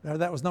 Now,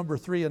 that was number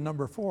 3 and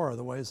number 4 are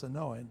the ways of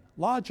knowing.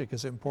 Logic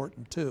is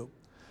important too.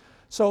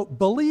 So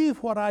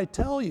believe what I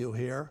tell you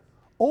here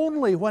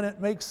only when it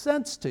makes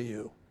sense to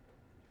you.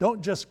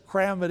 Don't just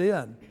cram it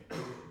in.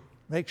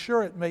 Make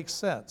sure it makes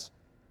sense.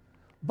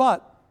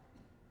 But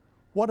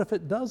what if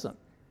it doesn't?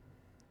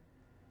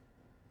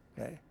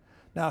 Okay.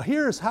 Now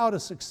here's how to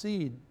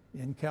succeed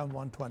in Chem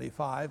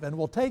 125, and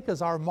we'll take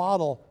as our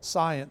model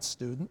science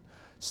student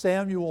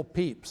Samuel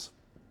Pepys.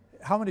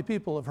 How many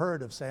people have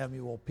heard of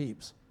Samuel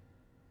Pepys?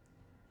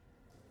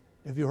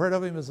 Have you heard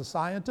of him as a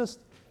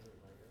scientist?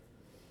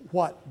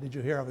 What did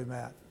you hear of him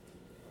at?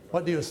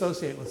 What do you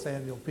associate with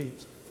Samuel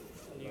Pepys?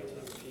 Newton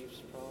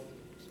Pepys problems.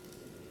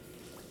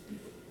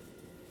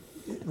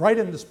 Right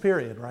in this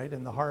period, right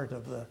in the heart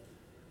of the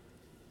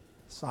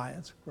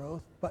science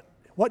growth. But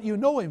what you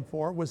know him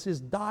for was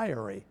his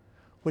diary,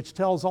 which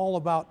tells all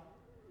about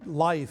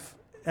life,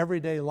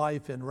 everyday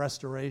life in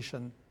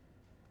Restoration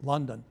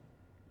London.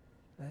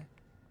 Okay?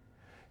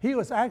 He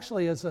was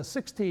actually as a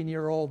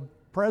 16-year-old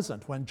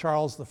present when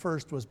Charles I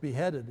was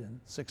beheaded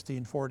in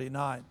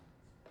 1649.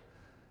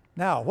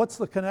 Now, what's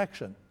the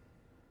connection?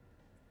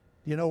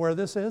 Do you know where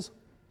this is?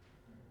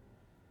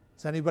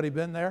 Has anybody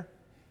been there?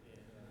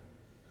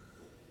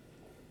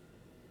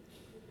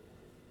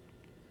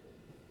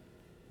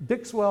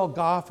 Dixwell,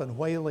 Gough, and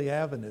Whaley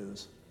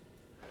Avenues.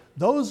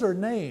 Those are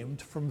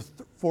named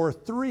for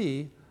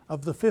 3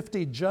 of the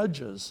 50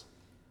 judges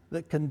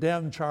that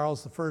condemned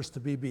Charles I to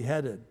be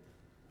beheaded.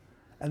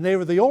 And they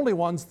were the only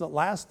ones that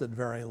lasted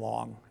very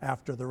long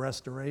after the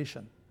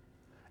Restoration.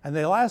 And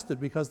they lasted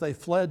because they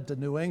fled to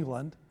New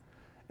England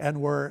and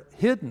were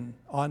hidden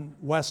on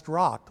West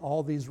Rock.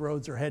 All these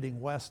roads are heading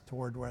west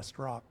toward West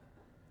Rock.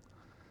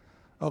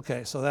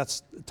 Okay, so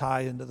that's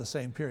tie into the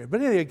same period.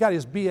 But anyway, he got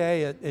his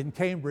BA in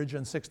Cambridge in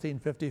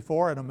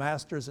 1654 and a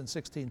master's in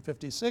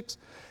 1656,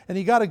 and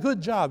he got a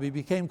good job. He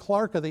became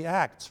clerk of the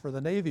Acts for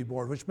the Navy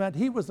Board, which meant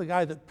he was the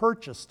guy that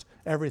purchased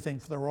everything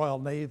for the Royal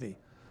Navy,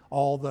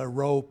 all the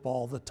rope,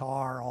 all the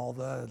tar, all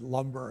the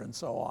lumber, and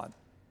so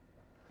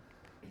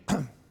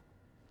on.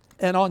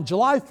 And on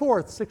July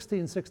 4th,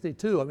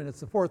 1662, I mean, it's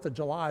the 4th of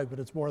July, but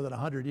it's more than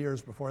 100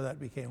 years before that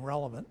became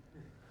relevant,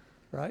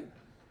 right?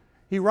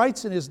 He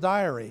writes in his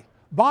diary,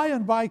 "By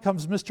and by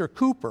comes Mr.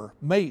 Cooper,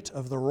 mate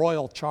of the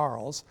Royal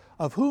Charles,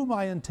 of whom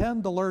I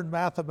intend to learn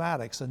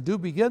mathematics, and do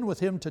begin with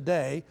him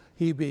today,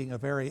 he being a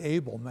very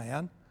able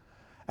man.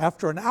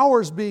 After an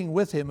hour's being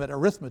with him at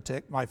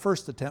arithmetic, my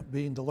first attempt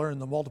being to learn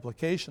the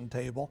multiplication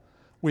table,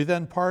 we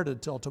then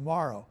parted till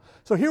tomorrow."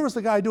 So here was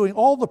the guy doing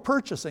all the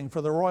purchasing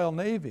for the Royal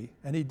Navy,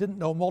 and he didn't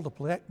know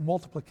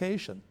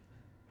multiplication,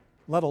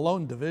 let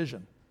alone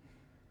division.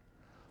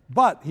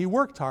 But he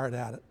worked hard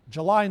at it.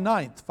 July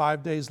 9th,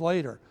 5 days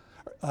later,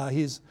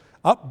 he's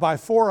up by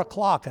 4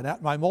 o'clock and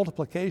at my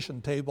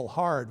multiplication table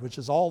hard, which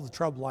is all the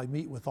trouble I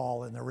meet with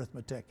all in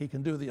arithmetic. He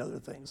can do the other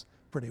things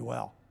pretty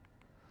well.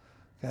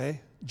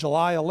 Okay,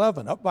 July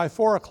 11, up by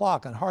 4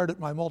 o'clock and hard at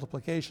my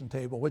multiplication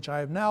table, which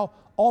I am now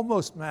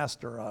almost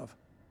master of.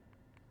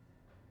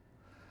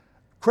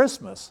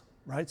 Christmas,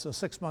 right, so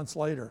 6 months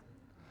later.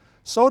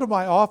 So to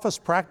my office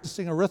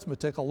practicing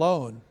arithmetic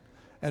alone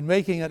and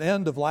making an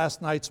end of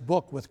last night's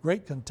book with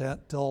great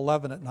content till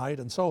 11 at night,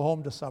 and so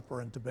home to supper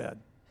and to bed.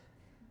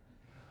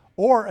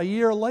 Or a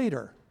year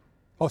later,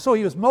 so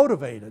he was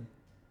motivated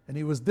and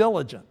he was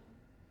diligent.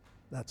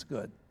 That's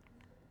good,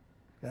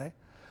 okay?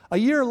 A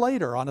year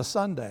later on a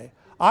Sunday,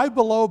 I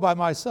below by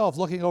myself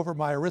looking over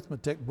my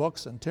arithmetic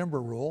books and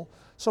timber rule,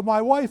 so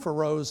my wife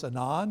arose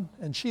anon,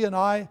 and she and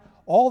I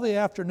all the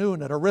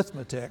afternoon at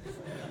arithmetic,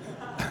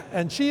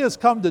 and she has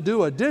come to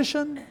do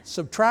addition,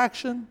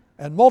 subtraction,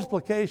 and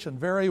multiplication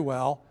very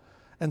well,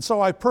 and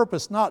so I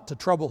purpose not to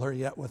trouble her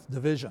yet with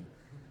division,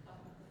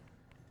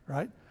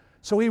 right?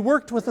 So he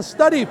worked with a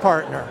study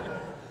partner,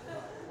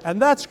 and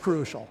that's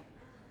crucial.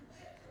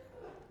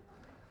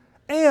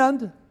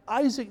 And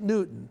Isaac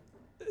Newton.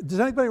 Does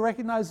anybody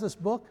recognize this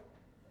book?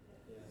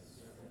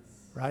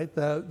 Right,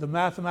 the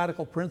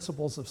mathematical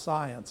principles of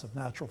science, of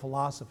natural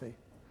philosophy.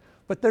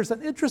 But there's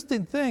an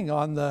interesting thing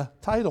on the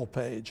title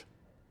page.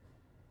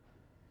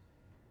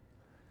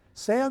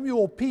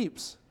 Samuel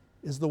Pepys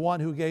is the one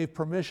who gave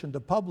permission to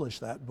publish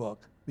that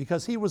book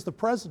because he was the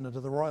president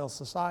of the Royal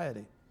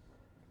Society.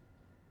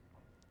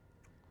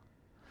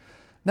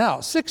 Now,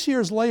 6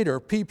 years later,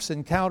 Pepys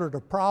encountered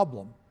a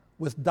problem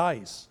with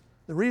dice.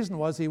 The reason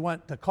was he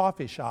went to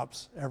coffee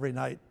shops every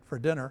night for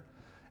dinner,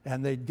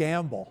 and they'd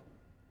gamble,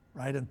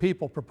 right? And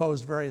people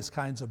proposed various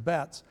kinds of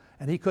bets,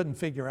 and he couldn't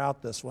figure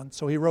out this one,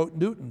 so he wrote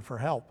Newton for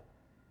help.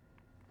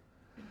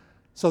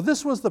 So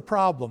this was the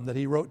problem that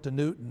he wrote to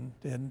Newton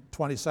in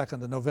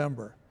 22nd of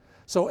November.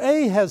 So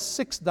A has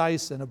 6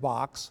 dice in a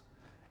box,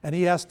 and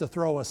he has to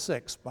throw a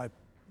 6 by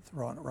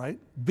throwing it, right?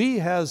 B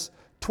has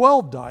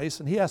 12 dice,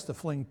 and he has to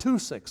fling 2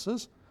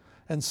 6s,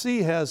 and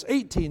C has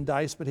 18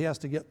 dice, but he has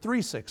to get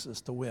 3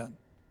 6s to win.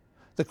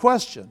 The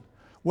question,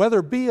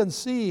 whether B and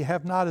C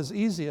have not as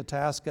easy a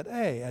task at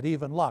A, at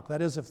even luck,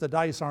 that is, if the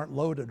dice aren't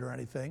loaded or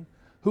anything,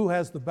 who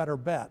has the better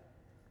bet?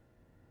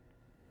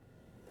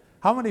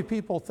 How many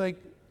people think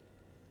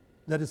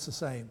that it's the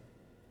same?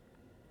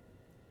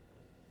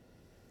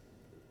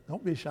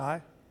 Don't be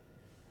shy.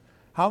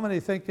 How many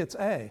think it's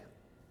A?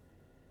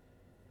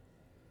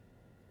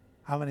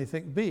 How many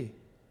think B?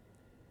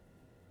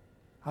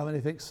 How many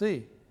think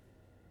C?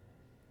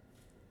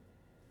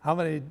 How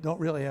many don't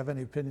really have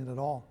any opinion at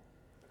all?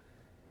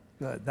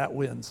 Good, that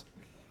wins.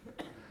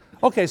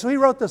 Okay, so he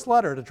wrote this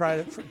letter to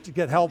try to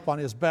get help on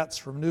his bets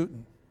from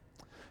Newton.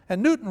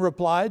 And Newton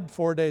replied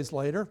 4 days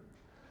later,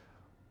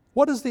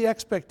 "What is the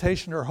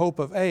expectation or hope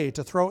of A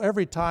to throw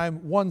every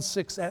time 1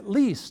 6 at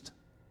least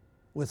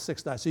with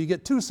 6 dice?" So you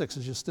get 2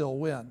 6s, you still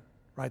win,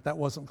 right? That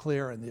wasn't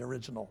clear in the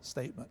original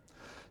statement.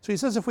 So he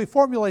says if we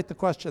formulate the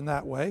question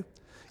that way,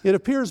 it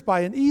appears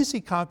by an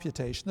easy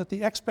computation that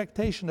the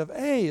expectation of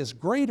A is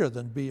greater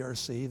than B or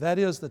C. That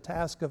is, the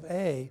task of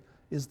A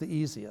is the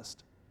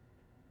easiest.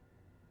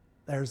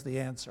 There's the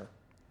answer.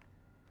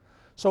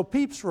 So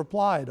Pepys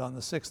replied on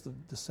the 6th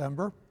of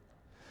December,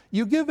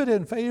 "You give it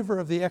in favor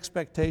of the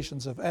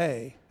expectations of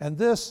A, and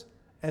this,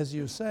 as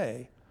you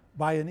say,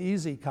 by an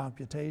easy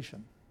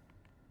computation.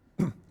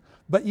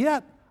 But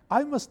yet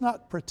I must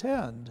not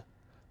pretend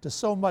to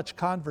so much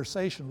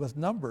conversation with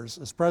numbers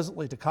as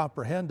presently to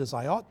comprehend as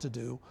I ought to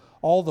do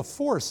all the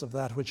force of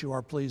that which you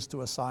are pleased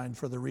to assign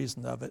for the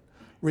reason of it,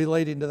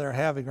 relating to their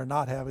having or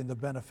not having the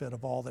benefit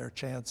of all their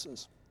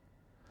chances."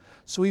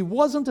 So he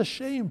wasn't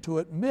ashamed to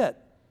admit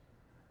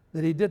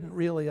that he didn't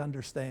really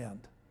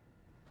understand.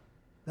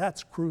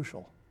 That's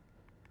crucial.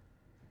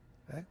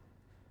 Okay?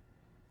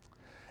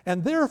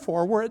 And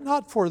therefore, were it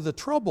not for the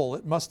trouble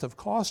it must have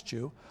cost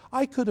you,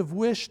 I could have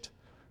wished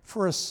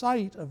for a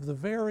sight of the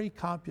very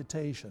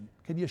computation.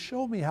 Can you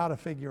show me how to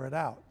figure it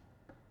out?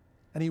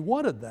 And he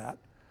wanted that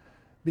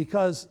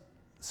because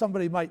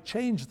somebody might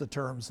change the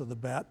terms of the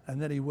bet and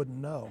then he wouldn't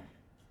know.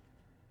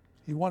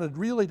 He wanted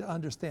really to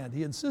understand.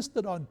 He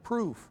insisted on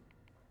proof.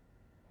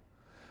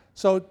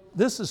 So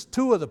this is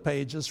 2 of the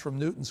pages from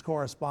Newton's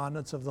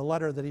correspondence of the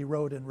letter that he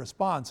wrote in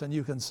response, and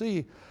you can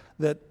see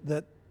that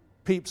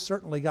Pepys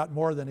certainly got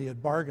more than he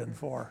had bargained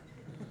for.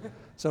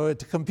 So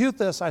to compute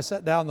this, I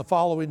set down the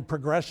following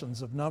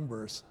progressions of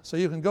numbers. So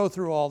you can go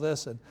through all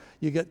this and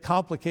you get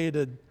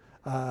complicated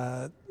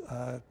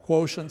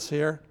quotients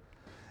here.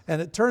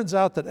 And it turns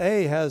out that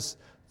A has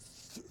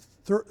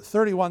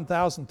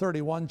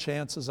 31,031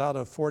 chances out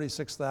of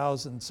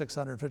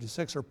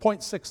 46,656, or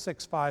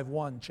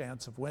 0.6651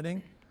 chance of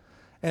winning.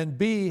 And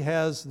B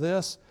has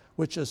this,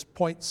 which is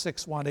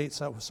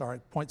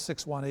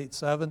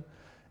 0.6187.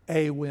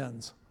 A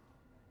wins.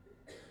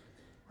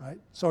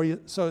 Right? So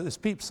is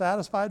Pepys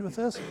satisfied with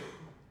this?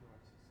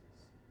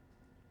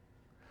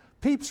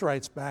 Pepys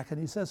writes back and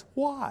he says,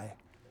 "Why?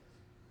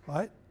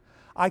 Right?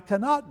 I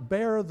cannot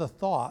bear the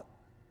thought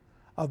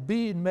of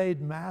being made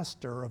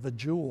master of a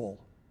jewel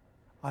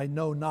I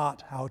know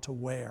not how to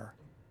wear."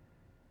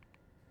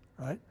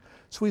 Right?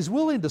 So he's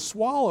willing to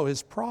swallow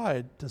his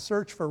pride to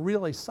search for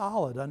really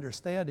solid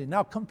understanding.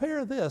 Now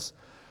compare this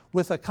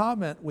with a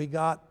comment we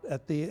got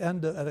at the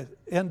end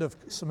of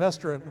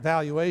semester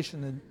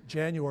evaluation in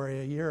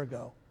January a year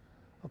ago.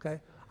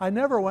 Okay? I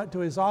never went to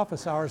his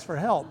office hours for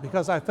help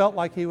because I felt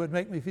like he would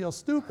make me feel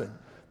stupid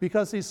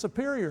because he's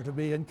superior to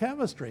me in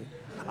chemistry.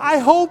 I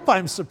hope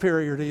I'm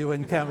superior to you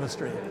in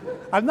chemistry.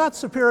 I'm not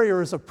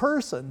superior as a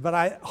person, but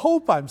I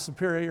hope I'm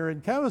superior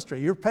in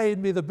chemistry. You're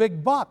paying me the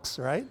big bucks,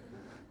 right?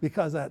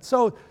 Because of that.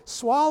 So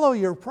swallow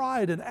your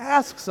pride and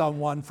ask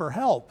someone for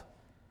help.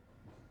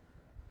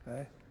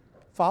 Okay?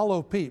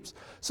 Follow Pepys.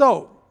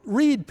 So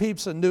read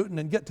Pepys and Newton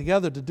and get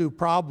together to do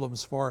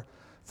problems for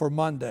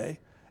Monday,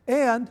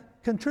 and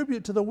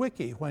contribute to the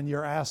wiki when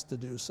you're asked to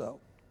do so.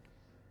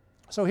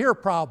 So here are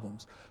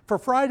problems. For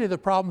Friday, the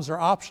problems are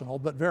optional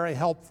but very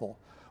helpful.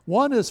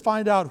 One is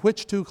find out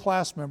which 2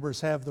 class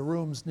members have the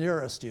rooms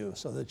nearest you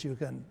so that you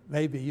can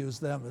maybe use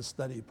them as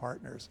study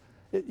partners.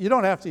 You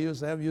don't have to use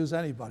them, use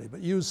anybody,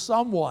 but use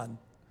someone.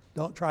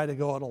 Don't try to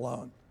go it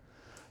alone.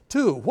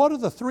 2, what are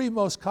the 3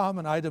 most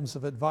common items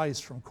of advice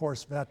from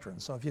course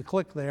veterans? So if you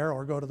click there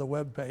or go to the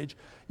web page,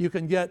 you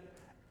can get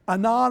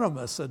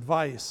anonymous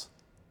advice,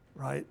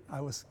 right?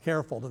 I was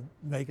careful to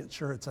make it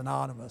sure it's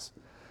anonymous.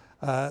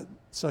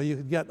 So you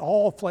can get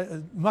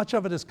much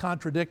of it is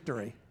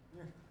contradictory.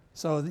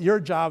 So your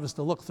job is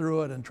to look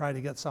through it and try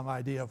to get some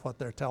idea of what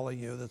they're telling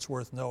you that's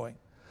worth knowing.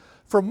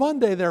 For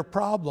Monday, there are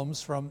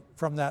problems from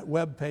that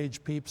web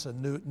page, Pepys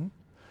and Newton.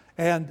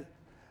 And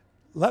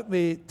let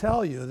me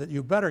tell you that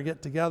you better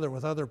get together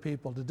with other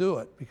people to do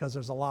it because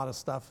there's a lot of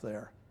stuff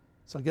there.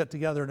 So get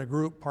together in a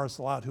group,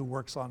 parcel out who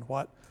works on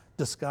what,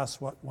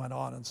 discuss what went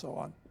on and so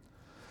on.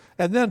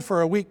 And then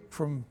for a week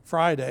from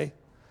Friday,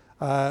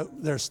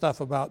 there's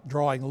stuff about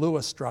drawing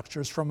Lewis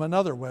structures from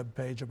another web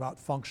page about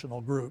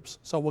functional groups.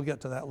 So we'll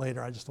get to that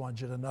later. I just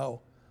wanted you to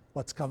know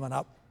what's coming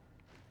up.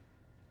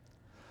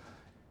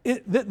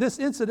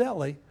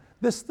 Incidentally,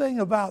 this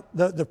thing about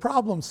the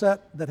problem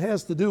set that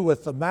has to do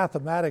with the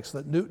mathematics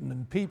that Newton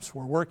and Pepys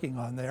were working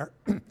on there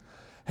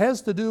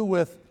has to do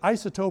with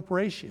isotope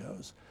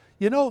ratios.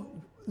 You know,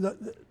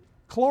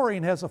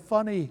 chlorine has a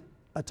funny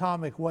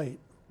atomic weight.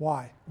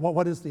 Why?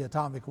 What is the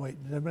atomic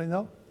weight? Does anybody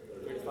know?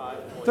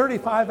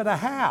 35 and a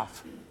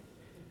half.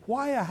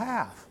 Why a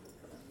half?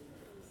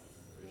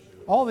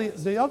 All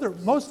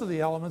most of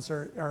the elements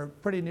are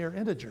pretty near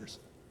integers.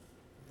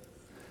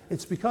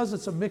 It's because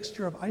it's a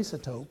mixture of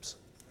isotopes,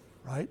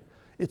 right?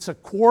 It's a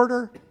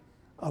quarter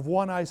of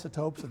one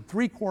isotope and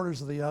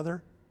 3/4 of the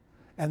other,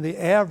 and the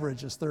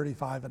average is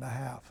 35 and a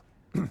half.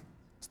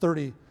 It's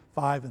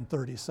 35 and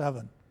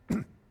 37.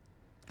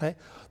 Okay?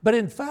 But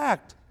in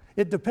fact,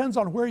 it depends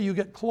on where you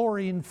get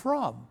chlorine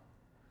from,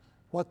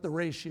 what the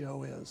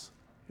ratio is.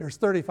 There's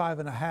 35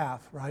 and a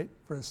half, right,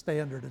 for a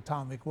standard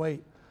atomic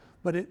weight.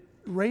 But it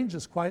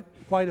ranges quite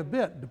a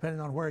bit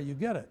depending on where you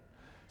get it.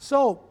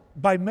 So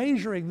by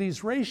measuring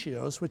these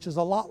ratios, which is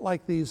a lot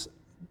like these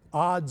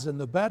odds in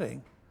the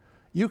betting,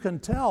 you can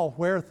tell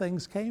where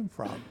things came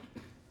from.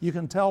 You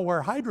can tell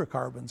where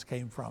hydrocarbons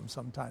came from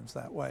sometimes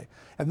that way.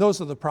 And those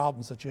are the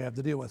problems that you have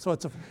to deal with. So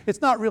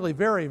it's not really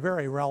very,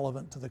 very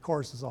relevant to the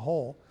course as a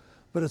whole,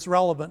 but it's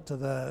relevant to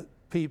the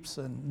Pepys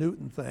and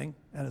Newton thing,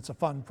 and it's a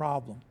fun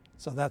problem.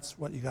 So that's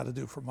what you got to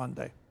do for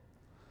Monday.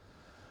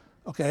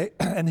 Okay,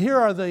 and here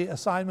are the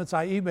assignments.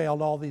 I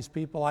emailed all these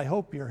people. I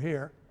hope you're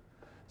here,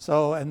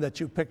 and that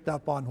you picked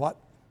up on what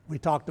we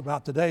talked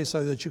about today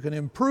so that you can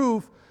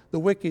improve the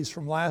wikis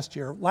from last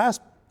year.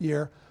 Last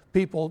year,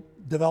 people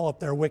developed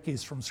their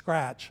wikis from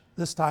scratch.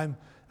 This time,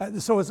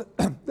 so it's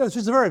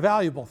just a very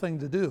valuable thing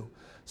to do.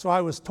 So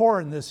I was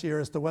torn this year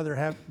as to whether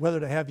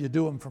to have you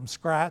do them from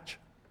scratch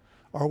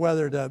or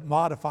whether to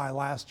modify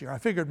last year. I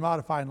figured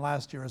modifying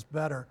last year is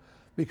better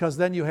because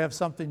then you have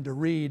something to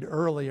read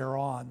earlier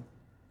on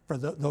for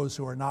those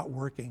who are not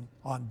working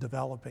on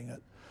developing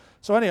it.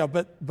 So anyhow,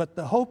 but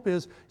the hope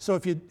is, so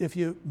if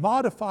you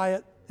modify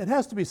it, it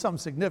has to be something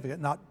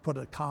significant, not put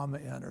a comma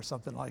in or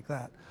something like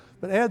that,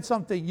 but add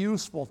something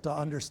useful to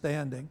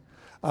understanding.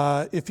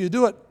 If you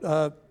do it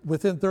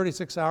within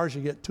 36 hours,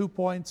 you get 2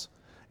 points,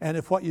 and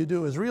if what you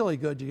do is really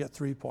good, you get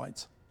 3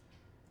 points.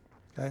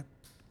 Okay?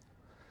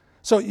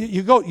 So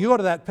you go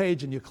to that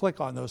page and you click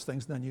on those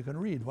things, and then you can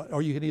read,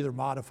 or you can either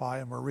modify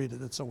them or read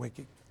it. It's a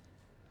wiki.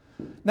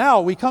 Now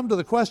we come to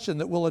the question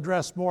that we'll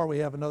address more. We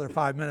have another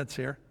 5 minutes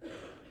here.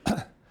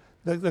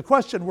 The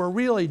question we're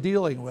really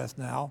dealing with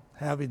now,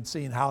 having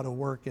seen how to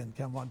work in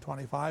Chem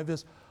 125,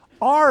 is,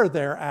 are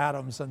there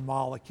atoms and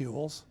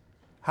molecules?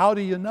 How do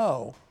you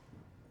know?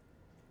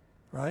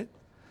 Right?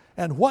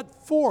 And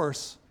what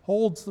force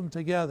holds them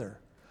together?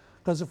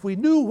 Because if we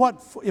knew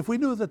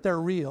that they're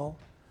real,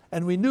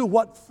 and we knew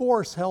what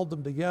force held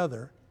them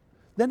together,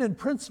 then in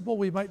principle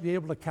we might be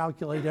able to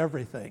calculate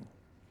everything.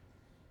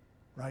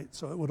 Right?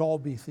 So it would all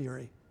be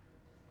theory.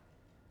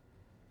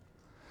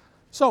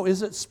 So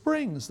is it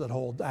springs that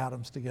hold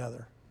atoms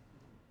together?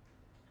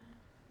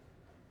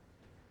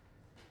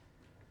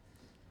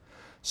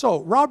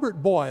 So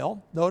Robert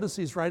Boyle, notice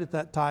he's right at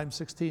that time,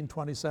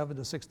 1627 to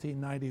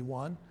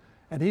 1691,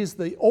 and he's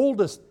the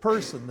oldest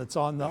person that's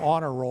on the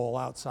honor roll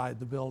outside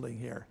the building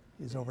here.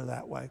 He's over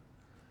that way.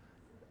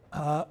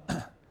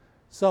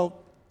 So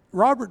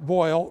Robert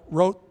Boyle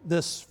wrote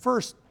this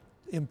first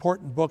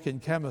important book in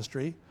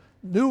chemistry,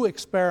 New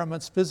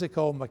Experiments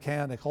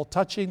Physico-Mechanical,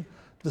 touching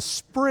the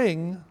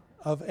spring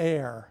of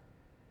air,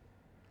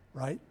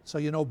 right? So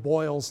you know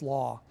Boyle's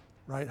law,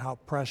 right? How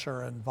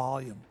pressure and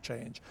volume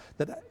change.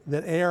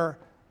 That air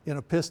in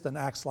a piston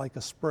acts like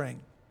a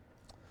spring.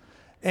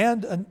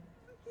 And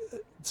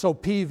so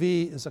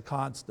PV is a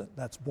constant.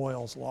 That's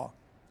Boyle's law.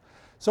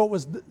 So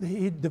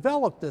he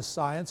developed this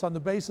science on the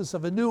basis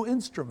of a new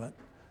instrument,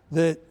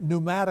 the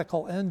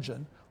pneumatical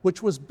engine,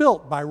 which was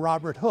built by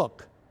Robert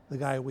Hooke, the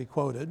guy we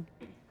quoted.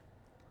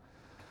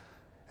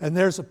 And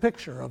there's a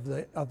picture of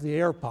the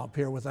air pump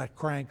here with that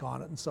crank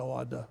on it and so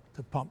on to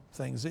pump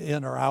things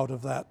in or out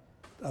of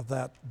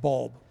that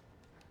bulb.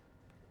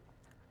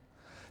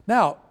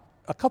 Now,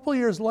 a couple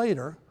years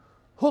later,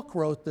 Hooke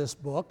wrote this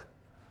book,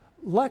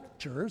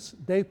 Lectures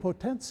de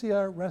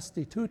Potentia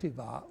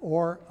Restitutiva,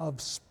 or of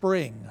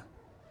Spring,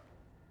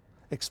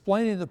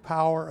 explaining the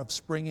power of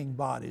springing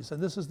bodies.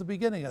 And this is the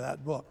beginning of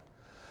that book.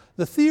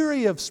 The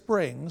theory of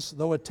springs,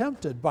 though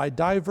attempted by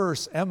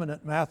diverse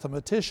eminent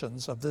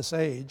mathematicians of this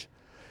age,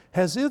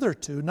 has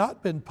hitherto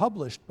not been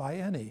published by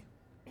any.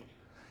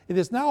 It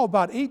is now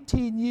about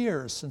 18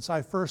 years since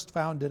I first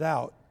found it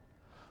out,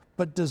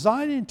 but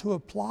designing to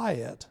apply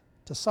it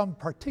to some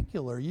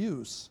particular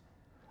use,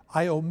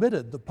 I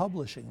omitted the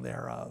publishing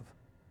thereof.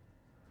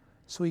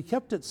 So he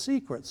kept it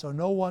secret so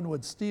no one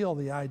would steal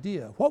the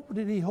idea. What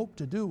did he hope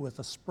to do with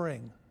a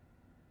spring?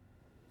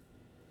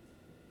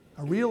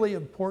 A really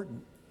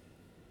important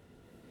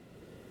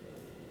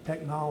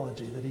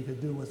technology that he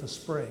could do with a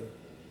spring.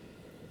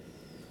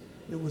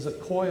 It was a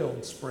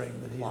coiled spring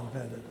that he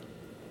invented.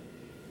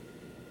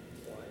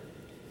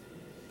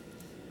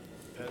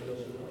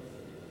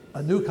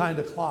 A new kind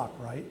of clock,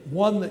 right?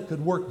 One that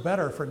could work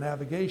better for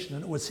navigation.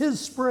 And it was his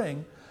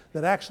spring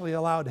that actually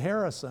allowed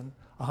Harrison,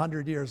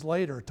 100 years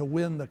later, to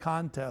win the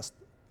contest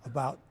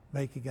about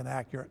making an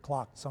accurate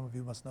clock. Some of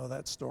you must know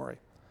that story.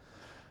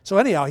 So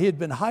anyhow, he had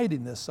been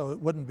hiding this so it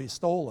wouldn't be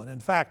stolen. In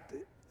fact,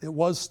 it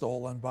was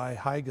stolen by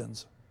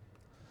Huygens.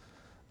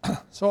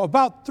 So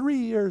about 3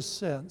 years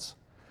since,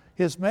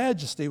 His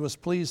Majesty was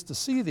pleased to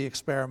see the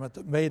experiment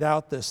that made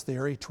out this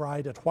theory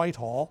tried at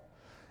Whitehall,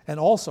 and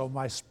also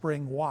my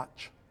spring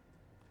watch.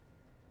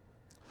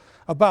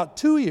 About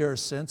 2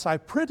 years since, I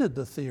printed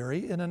the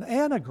theory in an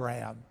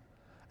anagram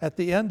at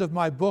the end of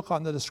my book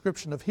on the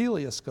description of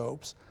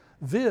helioscopes,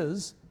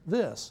 viz.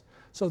 This.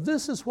 So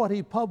this is what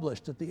he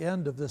published at the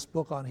end of this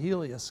book on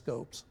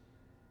helioscopes.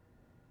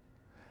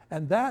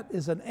 And that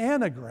is an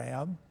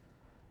anagram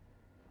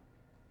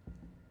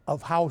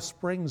of how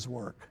springs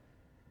work,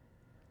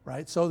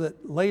 right? So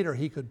that later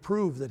he could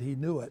prove that he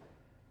knew it,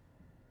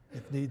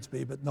 if needs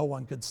be, but no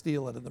one could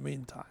steal it in the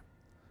meantime.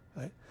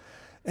 Right?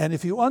 And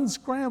if you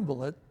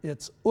unscramble it,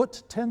 it's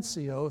ut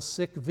tensio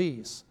sic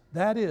vis.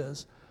 That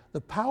is,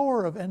 the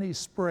power of any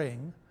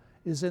spring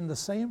is in the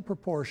same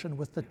proportion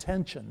with the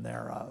tension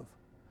thereof.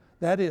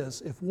 That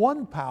is, if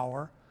one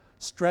power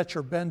stretch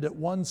or bend it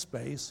one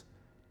space,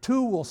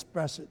 two will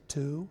press it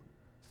two,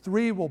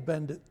 three will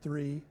bend it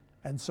three,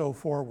 and so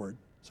forward.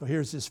 So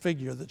here's his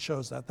figure that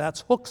shows that.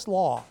 That's Hooke's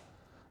law,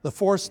 the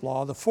force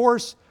law. The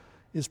force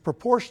is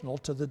proportional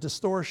to the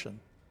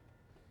distortion,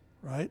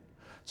 right?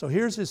 So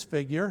here's his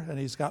figure, and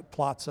he's got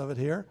plots of it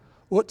here.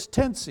 Ut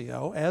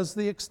tensio, as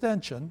the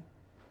extension,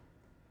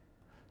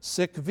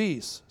 sic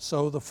vis,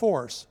 so the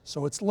force,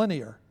 so it's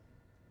linear,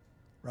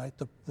 right?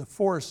 The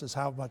force is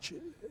how much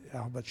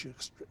you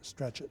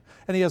stretch it.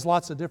 And he has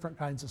lots of different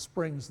kinds of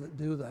springs that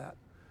do that.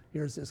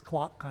 Here's this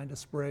clock kind of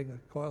spring,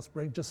 a coil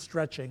spring, just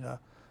stretching a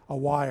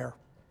wire.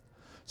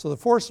 So the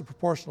force is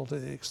proportional to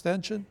the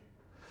extension.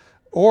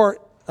 Or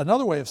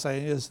another way of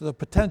saying it is the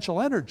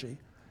potential energy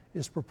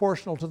is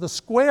proportional to the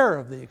square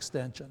of the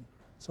extension.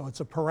 So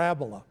it's a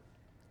parabola.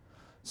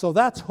 So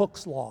that's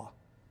Hooke's law,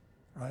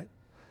 right?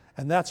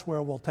 And that's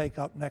where we'll take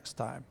up next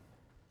time.